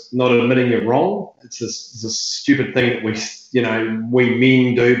macho is not admitting you're wrong. It's this stupid thing that we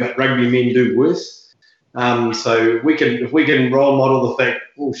men do, but rugby men do worse. So if we can role model the fact,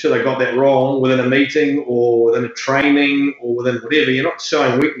 oh shit, I got that wrong within a meeting or within a training or within whatever, you're not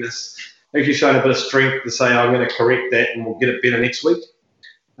showing weakness, actually showing a bit of strength to say, I'm going to correct that and we'll get it better next week.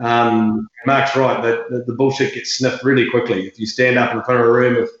 Mark's right, that the bullshit gets sniffed really quickly. If you stand up in front of a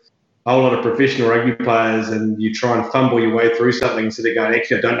room with a whole lot of professional rugby players and you try and fumble your way through something instead of going,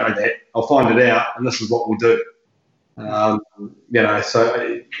 actually, I don't know that. I'll find it out, and this is what we'll do. So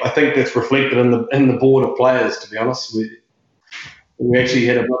I think that's reflected in the board of players, to be honest. We actually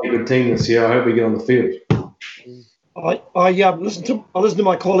had a bloody good team this year. I hope we get on the field. I listened to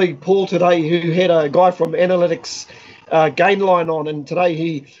my colleague Paul today, who had a guy from Analytics Gainline on, and today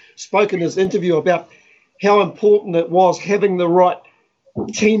he spoke in his interview about how important it was having the right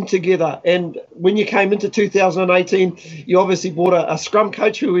team together. And when you came into 2018, you obviously brought a scrum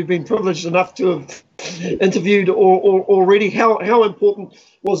coach who we've been privileged enough to have interviewed already. How important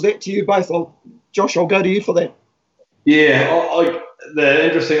was that to you both? Josh, I'll go to you for that. Yeah,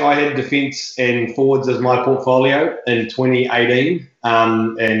 I had defence and forwards as my portfolio in 2018,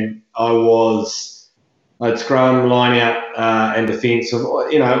 and I'd scrum, line out, and defence. All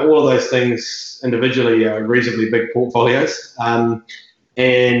of those things individually are reasonably big portfolios.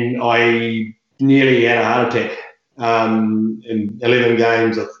 And I nearly had a heart attack in 11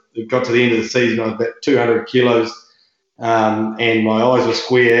 games. It got to the end of the season, I was about 200 kilos, and my eyes were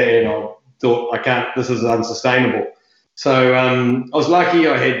square, and I thought, this is unsustainable. So I was lucky.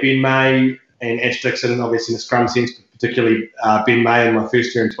 I had Ben May and Ash Dixon, obviously in the scrum sense, but particularly Ben May in my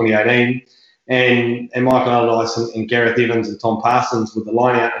first year in 2018, and Michael Allardyce and Gareth Evans and Tom Parsons with the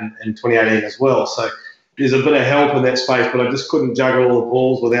line-out in 2018 as well. So there's a bit of help in that space, but I just couldn't juggle all the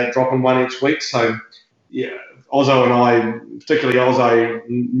balls without dropping one each week. So, yeah, Ozzo and I, particularly Ozzo,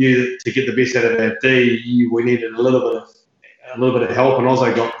 knew that to get the best out of our D, we needed a little bit of help, and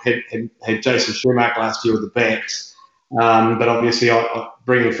Ozzo had Jason Schumacher last year with the backs. But obviously,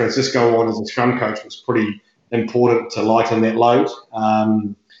 bringing Francisco on as a scrum coach was pretty important to lighten that load.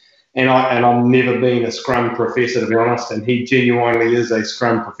 And I've never been a scrum professor, to be honest, and he genuinely is a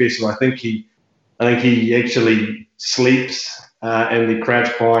scrum professor. I think he actually sleeps in the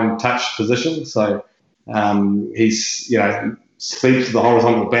crouch, bind, touch position. So he's sleeps with the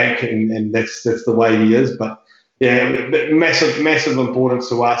horizontal back, and that's the way he is. But yeah, massive importance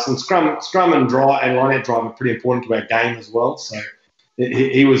to us. And scrum and drive and line-out drive are pretty important to our game as well. So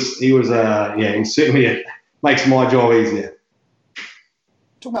he certainly makes my job easier.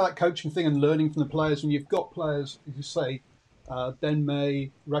 Talking about that coaching thing and learning from the players, when you've got players, as you say, Ben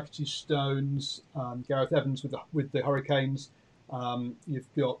May, Rakiti Stones, Gareth Evans with the Hurricanes, you've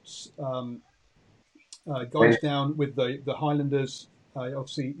got guys down with the Highlanders.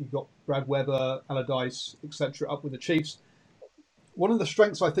 Obviously, you've got Brad Weber, Allardyce, etc. up with the Chiefs. One of the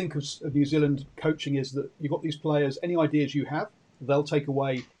strengths, I think, of New Zealand coaching is that you've got these players, any ideas you have, they'll take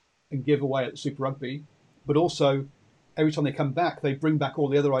away and give away at Super Rugby, but also every time they come back, they bring back all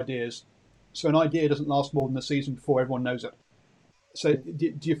the other ideas. So an idea doesn't last more than a season before everyone knows it. So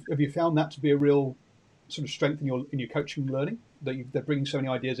have you found that to be a real sort of strength in your coaching and learning, that they're bringing so many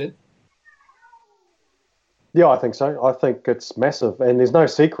ideas in? Yeah, I think so. I think it's massive, and there's no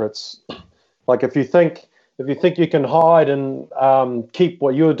secrets. Like if you think you can hide and keep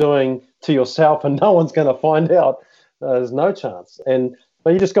what you're doing to yourself, and no one's going to find out, there's no chance.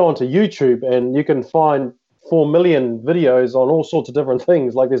 But you just go onto YouTube, and you can find 4 million videos on all sorts of different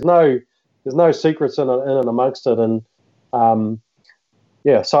things. Like there's no secrets in and amongst it, and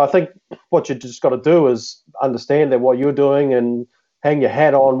so I think what you just got to do is understand that what you're doing and hang your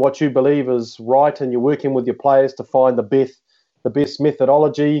hat on what you believe is right, and you're working with your players to find the best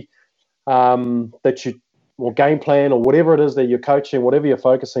methodology or game plan or whatever it is that you're coaching, whatever you're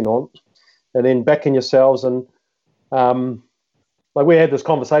focusing on, and then backing yourselves. And like we had this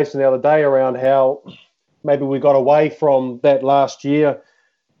conversation the other day around how maybe we got away from that last year.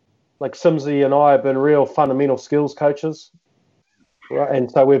 Like Simsy and I have been real fundamental skills coaches, right?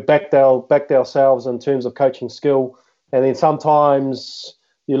 And so we've backed ourselves in terms of coaching skill. And then sometimes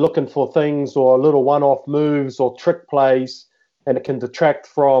you're looking for things or little one-off moves or trick plays, and it can detract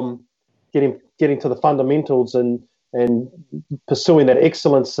from getting to the fundamentals and pursuing that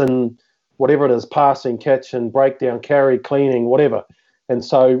excellence in whatever it is, passing, catching, breakdown, carry, cleaning, whatever. And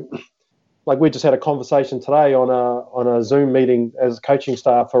so, like we just had a conversation today on a Zoom meeting as coaching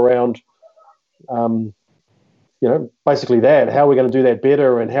staff around, basically that, how we're going to do that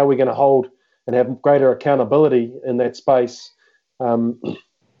better and how we're going to hold and have greater accountability in that space. I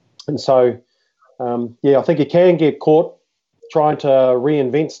think you can get caught trying to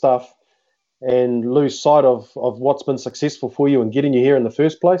reinvent stuff and lose sight of what's been successful for you and getting you here in the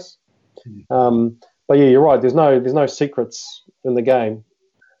first place. But yeah, you're right. There's no secrets in the game.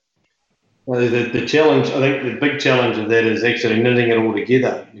 Well, the challenge, I think the big challenge of that is actually knitting it all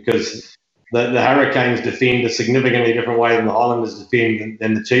together, because the Hurricanes defend a significantly different way than the Highlanders defend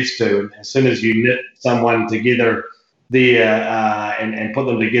than the Chiefs do. And as soon as you knit someone together there and put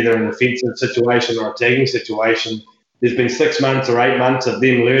them together in an offensive situation or attacking situation, there's been 6 months or 8 months of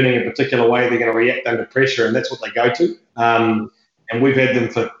them learning a particular way they're going to react under pressure, and that's what they go to. And we've had them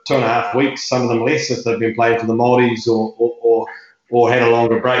for 2.5 weeks, some of them less if they've been playing for the Māoris or had a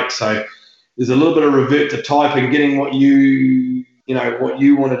longer break. So there's a little bit of revert to type and getting what you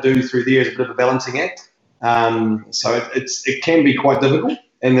want to do through there is a bit of a balancing act. So it can be quite difficult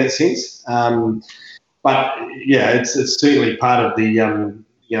in that sense. But yeah, it's certainly part of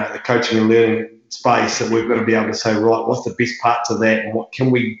the coaching and learning space that we've got to be able to say, right, what's the best parts of that, and what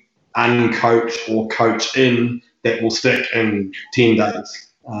can we uncoach or coach in that will stick in 10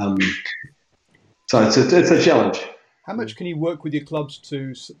 days. So it's a challenge. How much can you work with your clubs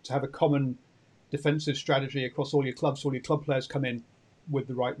to have a common defensive strategy across all your clubs? All your club players come in with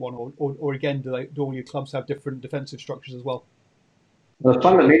the right one, or again, do all your clubs have different defensive structures as well? Well,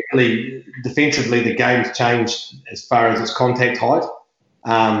 fundamentally, defensively, the game's changed as far as its contact height.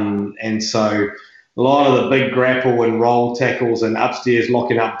 And so a lot of the big grapple and roll tackles and upstairs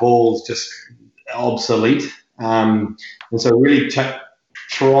locking up balls just obsolete. And so really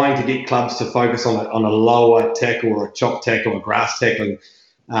trying to get clubs to focus on a lower tackle or a chop tackle or grass tackling,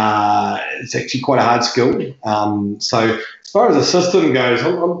 it's actually quite a hard skill. So as far as the system goes,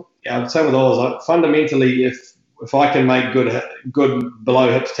 I'm saying with Oz, fundamentally, if I can make good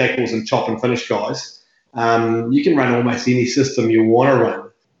below hips tackles and chop and finish guys, you can run almost any system you want to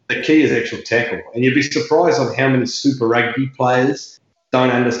run. the key is actual tackle. And you'd be surprised on how many Super Rugby players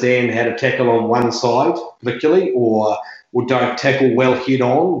don't understand how to tackle on one side particularly, or don't tackle well head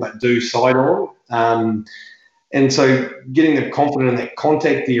on but do side on. And so getting them confident in that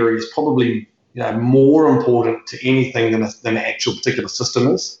contact area is probably more important to anything than an actual particular system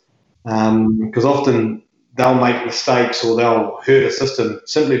is. Because often they'll make mistakes or they'll hurt a system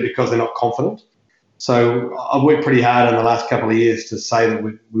simply because they're not confident. So I've worked pretty hard in the last couple of years to say that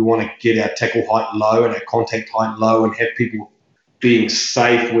we want to get our tackle height low and our contact height low and have people being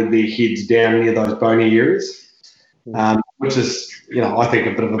safe with their heads down near those bony areas, which is, I think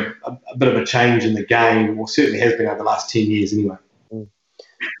a bit of a change in the game, or certainly has been over the last 10 years anyway.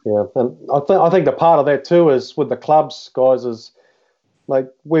 Yeah, and I think the part of that too is with the clubs, guys, is like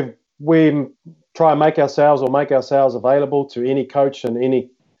we try and make ourselves available to any coach and any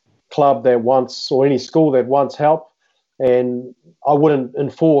club that wants, or any school that wants help. And I wouldn't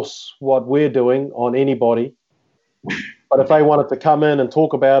enforce what we're doing on anybody. But if they wanted to come in and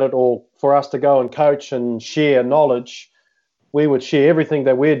talk about it, or for us to go and coach and share knowledge, we would share everything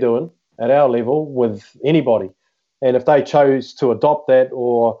that we're doing at our level with anybody. And if they chose to adopt that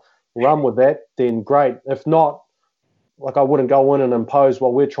or run with that, then great. If not, like, I wouldn't go in and impose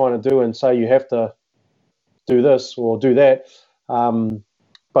what we're trying to do and say you have to do this or do that.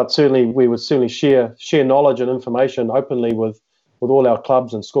 But certainly we would share knowledge and information openly with all our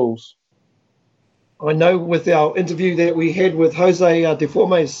clubs and schools. I know with our interview that we had with Jose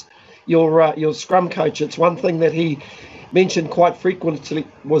Deformes, your scrum coach, it's one thing that he mentioned quite frequently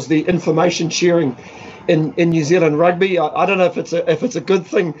was the information sharing in New Zealand rugby. I don't know if it's a good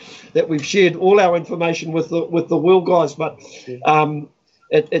thing that we've shared all our information with the world guys, but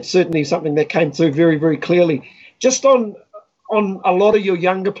it's certainly something that came through very, very clearly. Just on a lot of your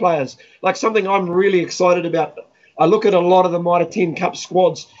younger players, like something I'm really excited about. I look at a lot of the Mitre 10 Cup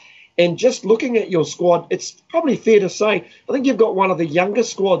squads, and just looking at your squad, it's probably fair to say I think you've got one of the younger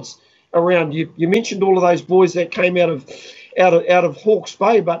squads around. You mentioned all of those boys that came out of Hawke's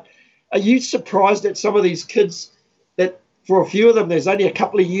Bay, but are you surprised at some of these kids that for a few of them there's only a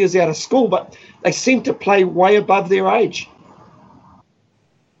couple of years out of school, but they seem to play way above their age?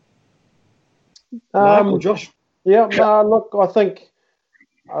 Mark or Josh? Yeah, look, I think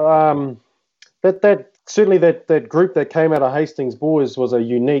that certainly that group that came out of Hastings Boys was a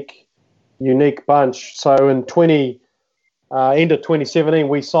unique bunch. So in end of 2017,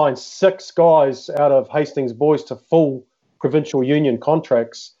 we signed 6 guys out of Hastings Boys to full provincial union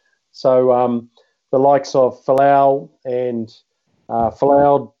contracts. So the likes of Falau and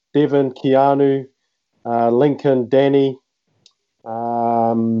Devon, Keanu, Lincoln, Danny.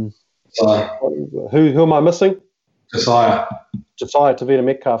 Who am I missing? Josiah Tavita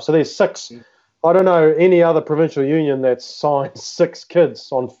Metcalf. So there's 6. I don't know any other provincial union that's signed 6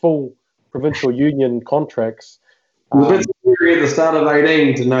 kids on full provincial union contracts. Well, it's scary at the start of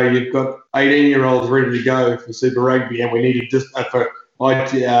 18 to know you've got 18-year-olds ready to go for Super Rugby, and we needed just for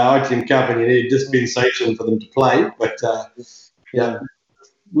ITM Cup, and you need dispensation for them to play. But a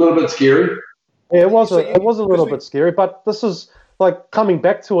little bit scary. Yeah, it was a little bit scary, but this is like coming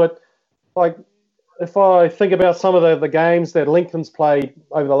back to it. Like, if I think about some of the games that Lincoln's played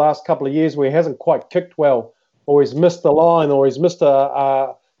over the last couple of years where he hasn't quite kicked well, or he's missed the line, or he's missed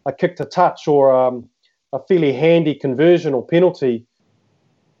a kick to touch, or a fairly handy conversion or penalty,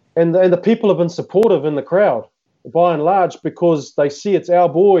 and the people have been supportive in the crowd by and large because they see it's our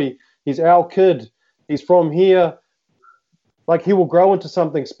boy, he's our kid, he's from here, like he will grow into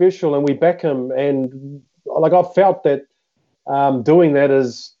something special, and we back him. And like I've felt that doing that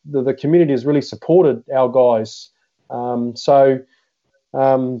is the community has really supported our guys. I don't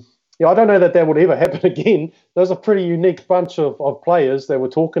know that would ever happen again. There's a pretty unique bunch of players that we're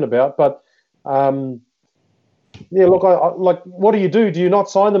talking about, but look, what do? Do you not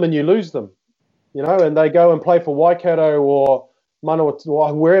sign them and you lose them? And they go and play for Waikato or Manawatu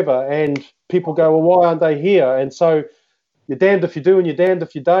or wherever, and people go, well, why aren't they here? And so you're damned if you do and you're damned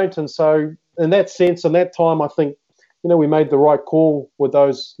if you don't. And so in that sense, in that time, I think, we made the right call with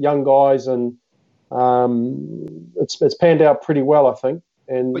those young guys, and it's panned out pretty well, I think.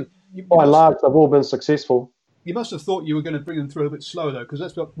 And by and large, they've all been successful. You must have thought you were going to bring them through a bit slower, though,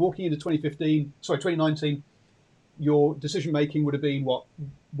 because walking into 2019, your decision-making would have been what?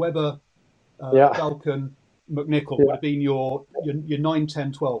 Weber, Falcon, McNichol would have been your 9,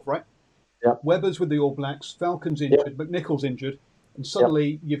 10, 12, right? Yeah. Weber's with the All Blacks, Falcon's injured, McNichol's injured, and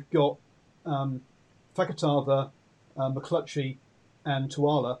suddenly you've got Fakatava, McClutchy and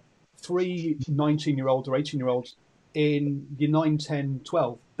Tuala, 3 19-year-olds or 18-year-olds in your 9, 10,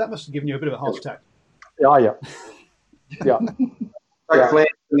 12. That must have given you a bit of a heart attack. Yeah. Like Flanders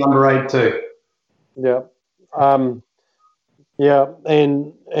number 8 too. Yeah.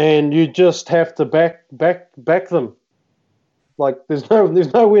 And you just have to back them. Like there's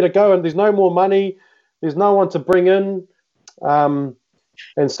nowhere to go, and there's no more money. There's no one to bring in, and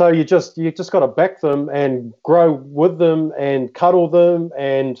so you just got to back them and grow with them and cuddle them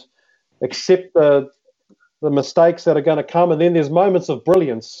and accept the mistakes that are going to come. And then there's moments of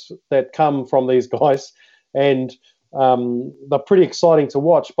brilliance that come from these guys, and they're pretty exciting to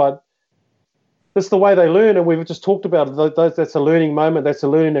watch. But it's the way they learn, and we've just talked about it. That's a learning moment. That's a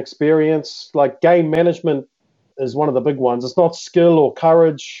learning experience. Like game management is one of the big ones. It's not skill or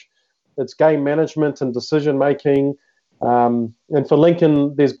courage. It's game management and decision making. And for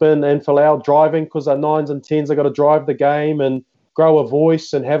Lincoln, there's been, and for Lau, driving, because they're 9s and 10s. They've got to drive the game and grow a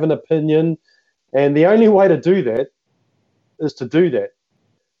voice and have an opinion. And the only way to do that is to do that.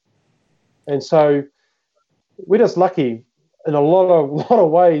 And so we're just lucky in a lot of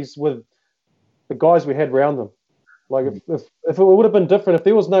ways with the guys we had around them. Like if it would have been different, if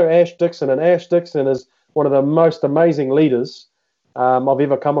there was no Ash Dixon, and Ash Dixon is one of the most amazing leaders I've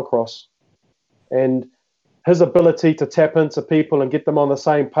ever come across. And his ability to tap into people and get them on the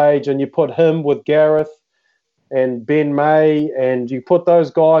same page, and you put him with Gareth and Ben May, and you put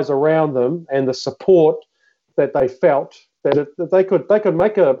those guys around them, and the support that they felt that they could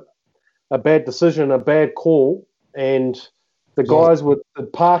make a bad decision, a bad call, and the guys would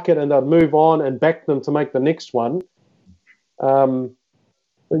park it and they'd move on and back them to make the next one. We're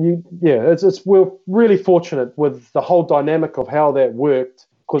really fortunate with the whole dynamic of how that worked,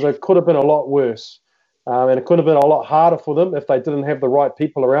 because it could have been a lot worse, and it could have been a lot harder for them if they didn't have the right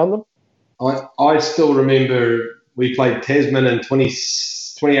people around them. I still remember we played Tasman in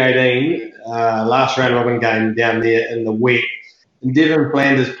 2018, last round robin game down there in the wet. And Devin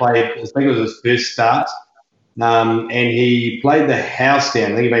Flanders played, I think it was his first start, and he played the house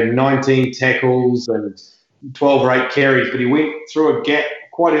down. I think he made 19 tackles and 12 or 8 carries, but he went through a gap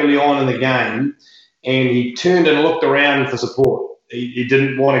quite early on in the game, and he turned and looked around for support. He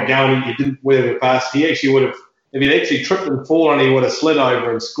didn't want to go, and he didn't weather the pass. He actually would have, if he'd actually tripped and fallen, he would have slid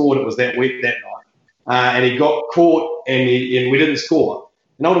over and scored. It was that wet that night. And he got caught, and we didn't score.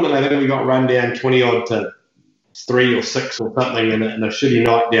 And ultimately, I think we got run down 20-odd to 3 or 6 or something in a shitty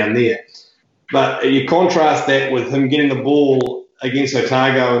night down there. But you contrast that with him getting the ball against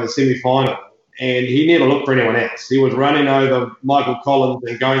Otago in the semi-final, and he never looked for anyone else. He was running over Michael Collins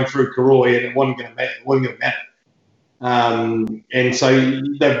and going through Karoi, and it wasn't going to matter. And so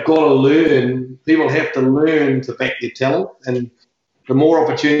they've got to learn. People have to learn to back their talent, and the more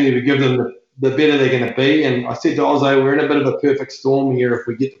opportunity we give them, the better they're going to be. And I said to Ozzo, we're in a bit of a perfect storm here if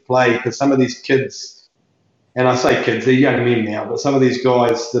we get to play, because some of these kids, and I say kids, they're young men now, but some of these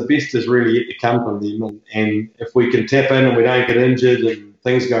guys, the best is really yet to come from them. And if we can tap in and we don't get injured and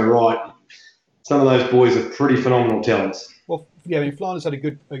things go right, some of those boys are pretty phenomenal talents. Well, yeah, I mean, Flanders had a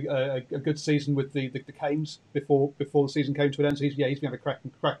good season with the Canes before the season came to an end. So he's been having a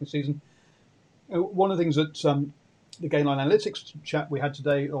cracking season. One of the things that the Gainline Analytics chat we had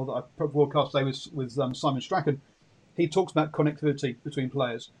today, or that I broadcast today, was with Simon Strachan. He talks about connectivity between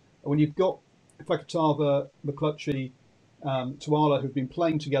players. When you've got Fakatava, McClutchy, Tuala, who've been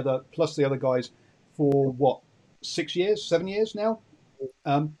playing together, plus the other guys for 7 years now,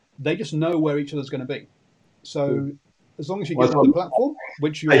 they just know where each other's going to be. So as long as you give them the platform,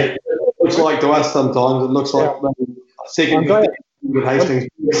 which you... It looks like to us sometimes, it looks like second with Hastings.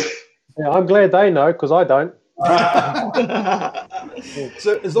 Yeah, I'm glad they know, because I don't.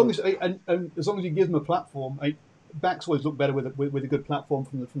 So as long as you give them a platform, backs always look better with a good platform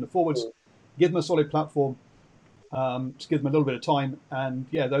from the forwards. Give them a solid platform, just give them a little bit of time, and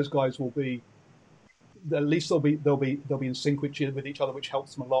those guys will be, at least they'll be in sync with each other, which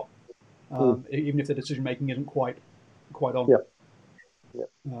helps them a lot, even if their decision making isn't quite on.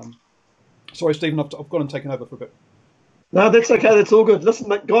 Sorry, Stephen, I've gone and taken over for a bit. No, that's okay. That's all good. Listen,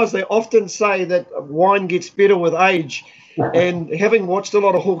 guys, they often say that wine gets better with age. And having watched a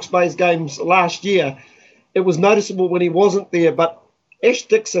lot of Hawke's Bay's games last year, it was noticeable when he wasn't there. But Ash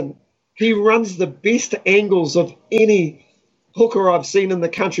Dixon, he runs the best angles of any hooker I've seen in the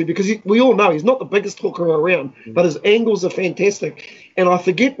country, because we all know he's not the biggest hooker around, but his angles are fantastic. And I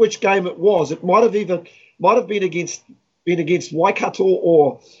forget which game it was. It might have been against Waikato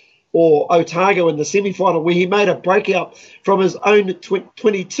or Otago in the semi-final, where he made a breakout from his own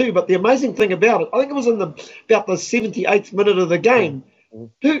 22. But the amazing thing about it, I think it was in about the 78th minute of the game.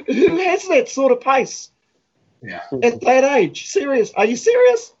 Who has that sort of pace at that age? Serious? Are you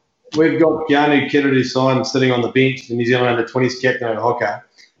serious? We've got Keanu Kiriri-Simon sitting on the bench, the New Zealand under-20s captain at Hoka.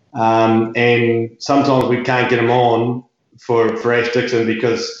 And sometimes we can't get him on for Ash Dixon,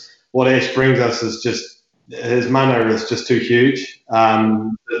 because what Ash brings us is just, his mana is just too huge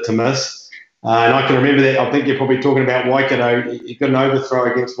to miss. And I can remember that. I think you're probably talking about Waikato. He got an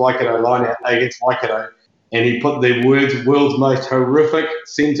overthrow against Waikato, against Waikato, and he put the world's most horrific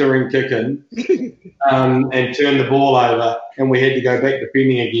centering kick in and turned the ball over, and we had to go back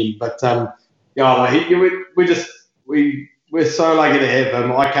defending again. But we're so lucky to have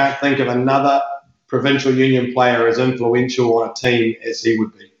him. I can't think of another provincial union player as influential on a team as he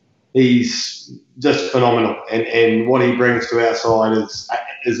would be. He's just phenomenal, and what he brings to our side is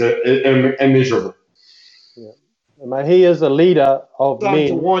immeasurable. Yeah, mate, he is a leader of men.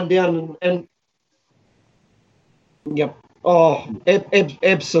 To wind down and yep. Oh,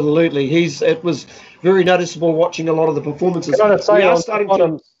 absolutely. It was very noticeable watching a lot of the performances. Can I say on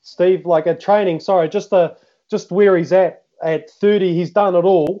him, Steve, like at training? Sorry, just where he's at 30, he's done it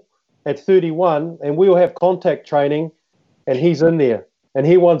all. At 31, and we'll have contact training, and he's in there. And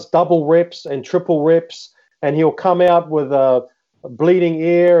he wants double reps and triple reps, and he'll come out with a bleeding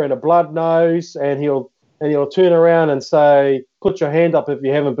ear and a blood nose, and he'll turn around and say, "Put your hand up if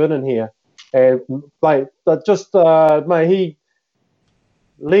you haven't been in here." And mate, he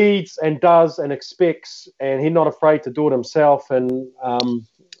leads and does and expects, and he's not afraid to do it himself. And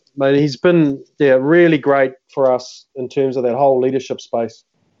mate, he's been really great for us in terms of that whole leadership space.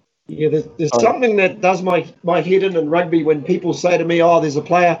 Yeah, there's something that does my head in rugby when people say to me, "Oh, there's a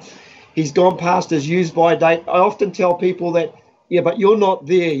player, he's gone past his use-by date." I often tell people that, yeah, but you're not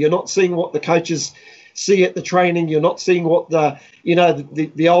there. You're not seeing what the coaches see at the training. You're not seeing what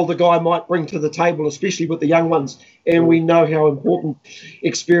the older guy might bring to the table, especially with the young ones. And we know how important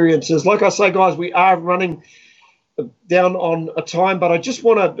experience is. Like I say, guys, we are running down on a time, but I just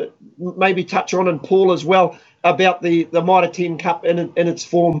want to maybe touch on, and Paul as well, about the Mitre 10 Cup in its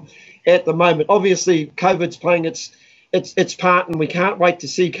form at the moment. Obviously, COVID's playing its part, and we can't wait to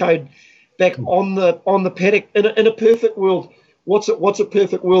see Code back on the paddock in a perfect world. What's a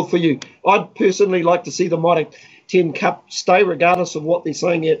perfect world for you? I'd personally like to see the Mitre 10 Cup stay, regardless of what they're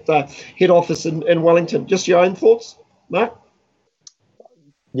saying at head office in Wellington. Just your own thoughts, Mark?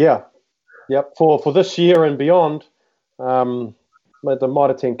 Yeah. Yep. For this year and beyond, the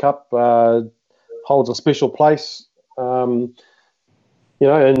Mitre 10 Cup holds a special place, in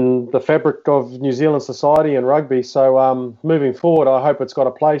the fabric of New Zealand society and rugby. So moving forward, I hope it's got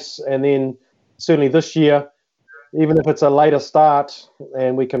a place. And then certainly this year, even if it's a later start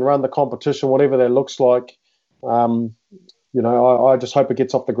and we can run the competition, whatever that looks like, I just hope it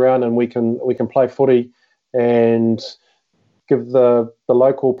gets off the ground and we can play footy and give the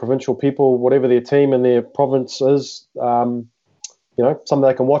local provincial people, whatever their team and their province is, something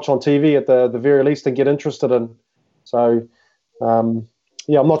they can watch on TV at the very least and get interested in. So, I'm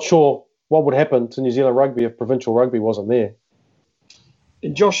not sure what would happen to New Zealand rugby if provincial rugby wasn't there.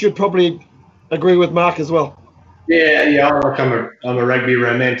 And Josh, you'd probably agree with Mark as well. Yeah. Look, I'm a rugby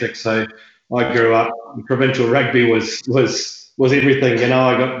romantic, so I grew up. Provincial rugby was everything.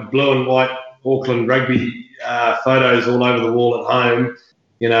 I got blue and white Auckland rugby photos all over the wall at home.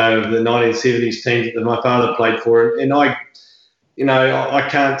 The 1970s teams that my father played for, and I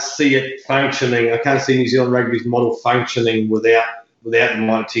can't see it functioning. I can't see New Zealand rugby's model functioning without the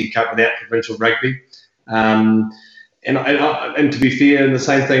Mitre 10 Cup, without provincial rugby. And to be fair, and the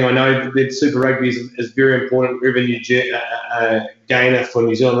same thing, I know that Super Rugby is very important revenue gainer for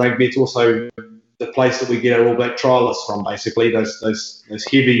New Zealand rugby. It's also the place that we get our All Black trialists from, basically. Those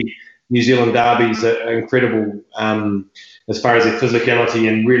heavy New Zealand derbies are incredible as far as their physicality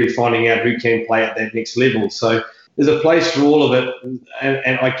and really finding out who can play at that next level. So there's a place for all of it,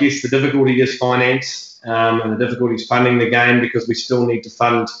 and I guess the difficulty is finance, and the difficulty is funding the game, because we still need to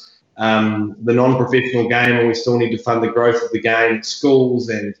fund the non-professional game, and we still need to fund the growth of the game at schools.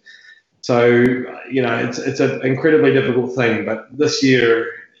 And so, it's an incredibly difficult thing. But this year,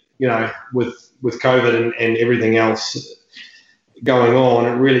 with COVID and everything else going on,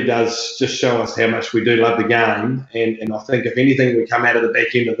 it really does just show us how much we do love the game. And I think if anything, we come out of the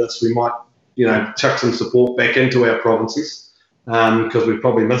back end of this, we might, chuck some support back into our provinces, because we've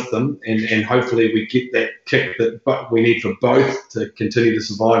probably missed them, and hopefully we get that kick that we need for both to continue to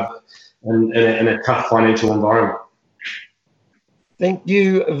survive in a tough financial environment. Thank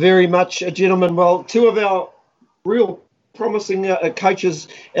you very much, gentlemen. Well, two of our real promising coaches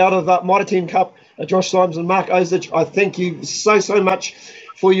out of Mitre 10 Cup, Josh Symes and Mark Ozich, I thank you so much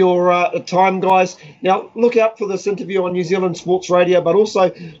for your time, guys. Now, look out for this interview on New Zealand Sports Radio, but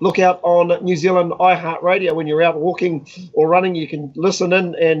also look out on New Zealand iHeartRadio. When you're out walking or running, you can listen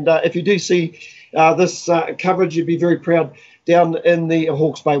in, and if you do see this coverage, you'd be very proud down in the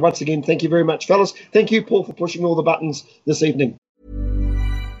Hawke's Bay. Once again, thank you very much, fellas. Thank you, Paul, for pushing all the buttons this evening.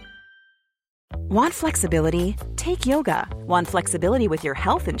 Want flexibility? Take yoga. Want flexibility with your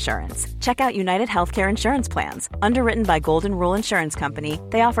health insurance? Check out United Healthcare Insurance Plans. Underwritten by Golden Rule Insurance Company,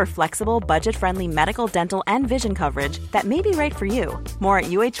 they offer flexible, budget-friendly medical, dental, and vision coverage that may be right for you. More at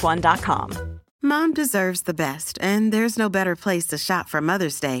uh1.com. Mom deserves the best, and there's no better place to shop for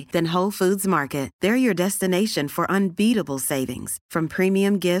Mother's Day than Whole Foods Market. They're your destination for unbeatable savings, from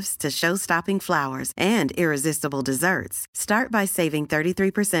premium gifts to show-stopping flowers and irresistible desserts. Start by saving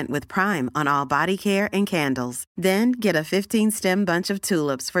 33% with Prime on all body care and candles. Then get a 15-stem bunch of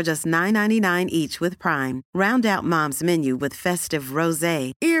tulips for just $9.99 each with Prime. Round out Mom's menu with festive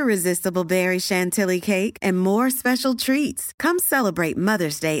rosé, irresistible berry chantilly cake, and more special treats. Come celebrate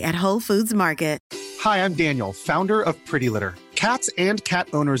Mother's Day at Whole Foods Market. Hi, I'm Daniel, founder of Pretty Litter. Cats and cat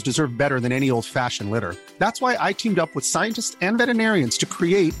owners deserve better than any old-fashioned litter. That's why I teamed up with scientists and veterinarians to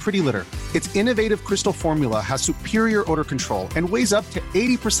create Pretty Litter. Its innovative crystal formula has superior odor control and weighs up to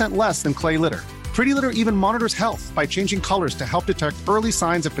 80% less than clay litter. Pretty Litter even monitors health by changing colors to help detect early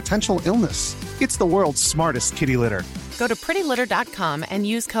signs of potential illness. It's the world's smartest kitty litter. Go to prettylitter.com and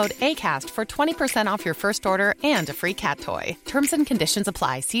use code ACAST for 20% off your first order and a free cat toy. Terms and conditions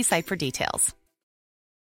apply. See site for details.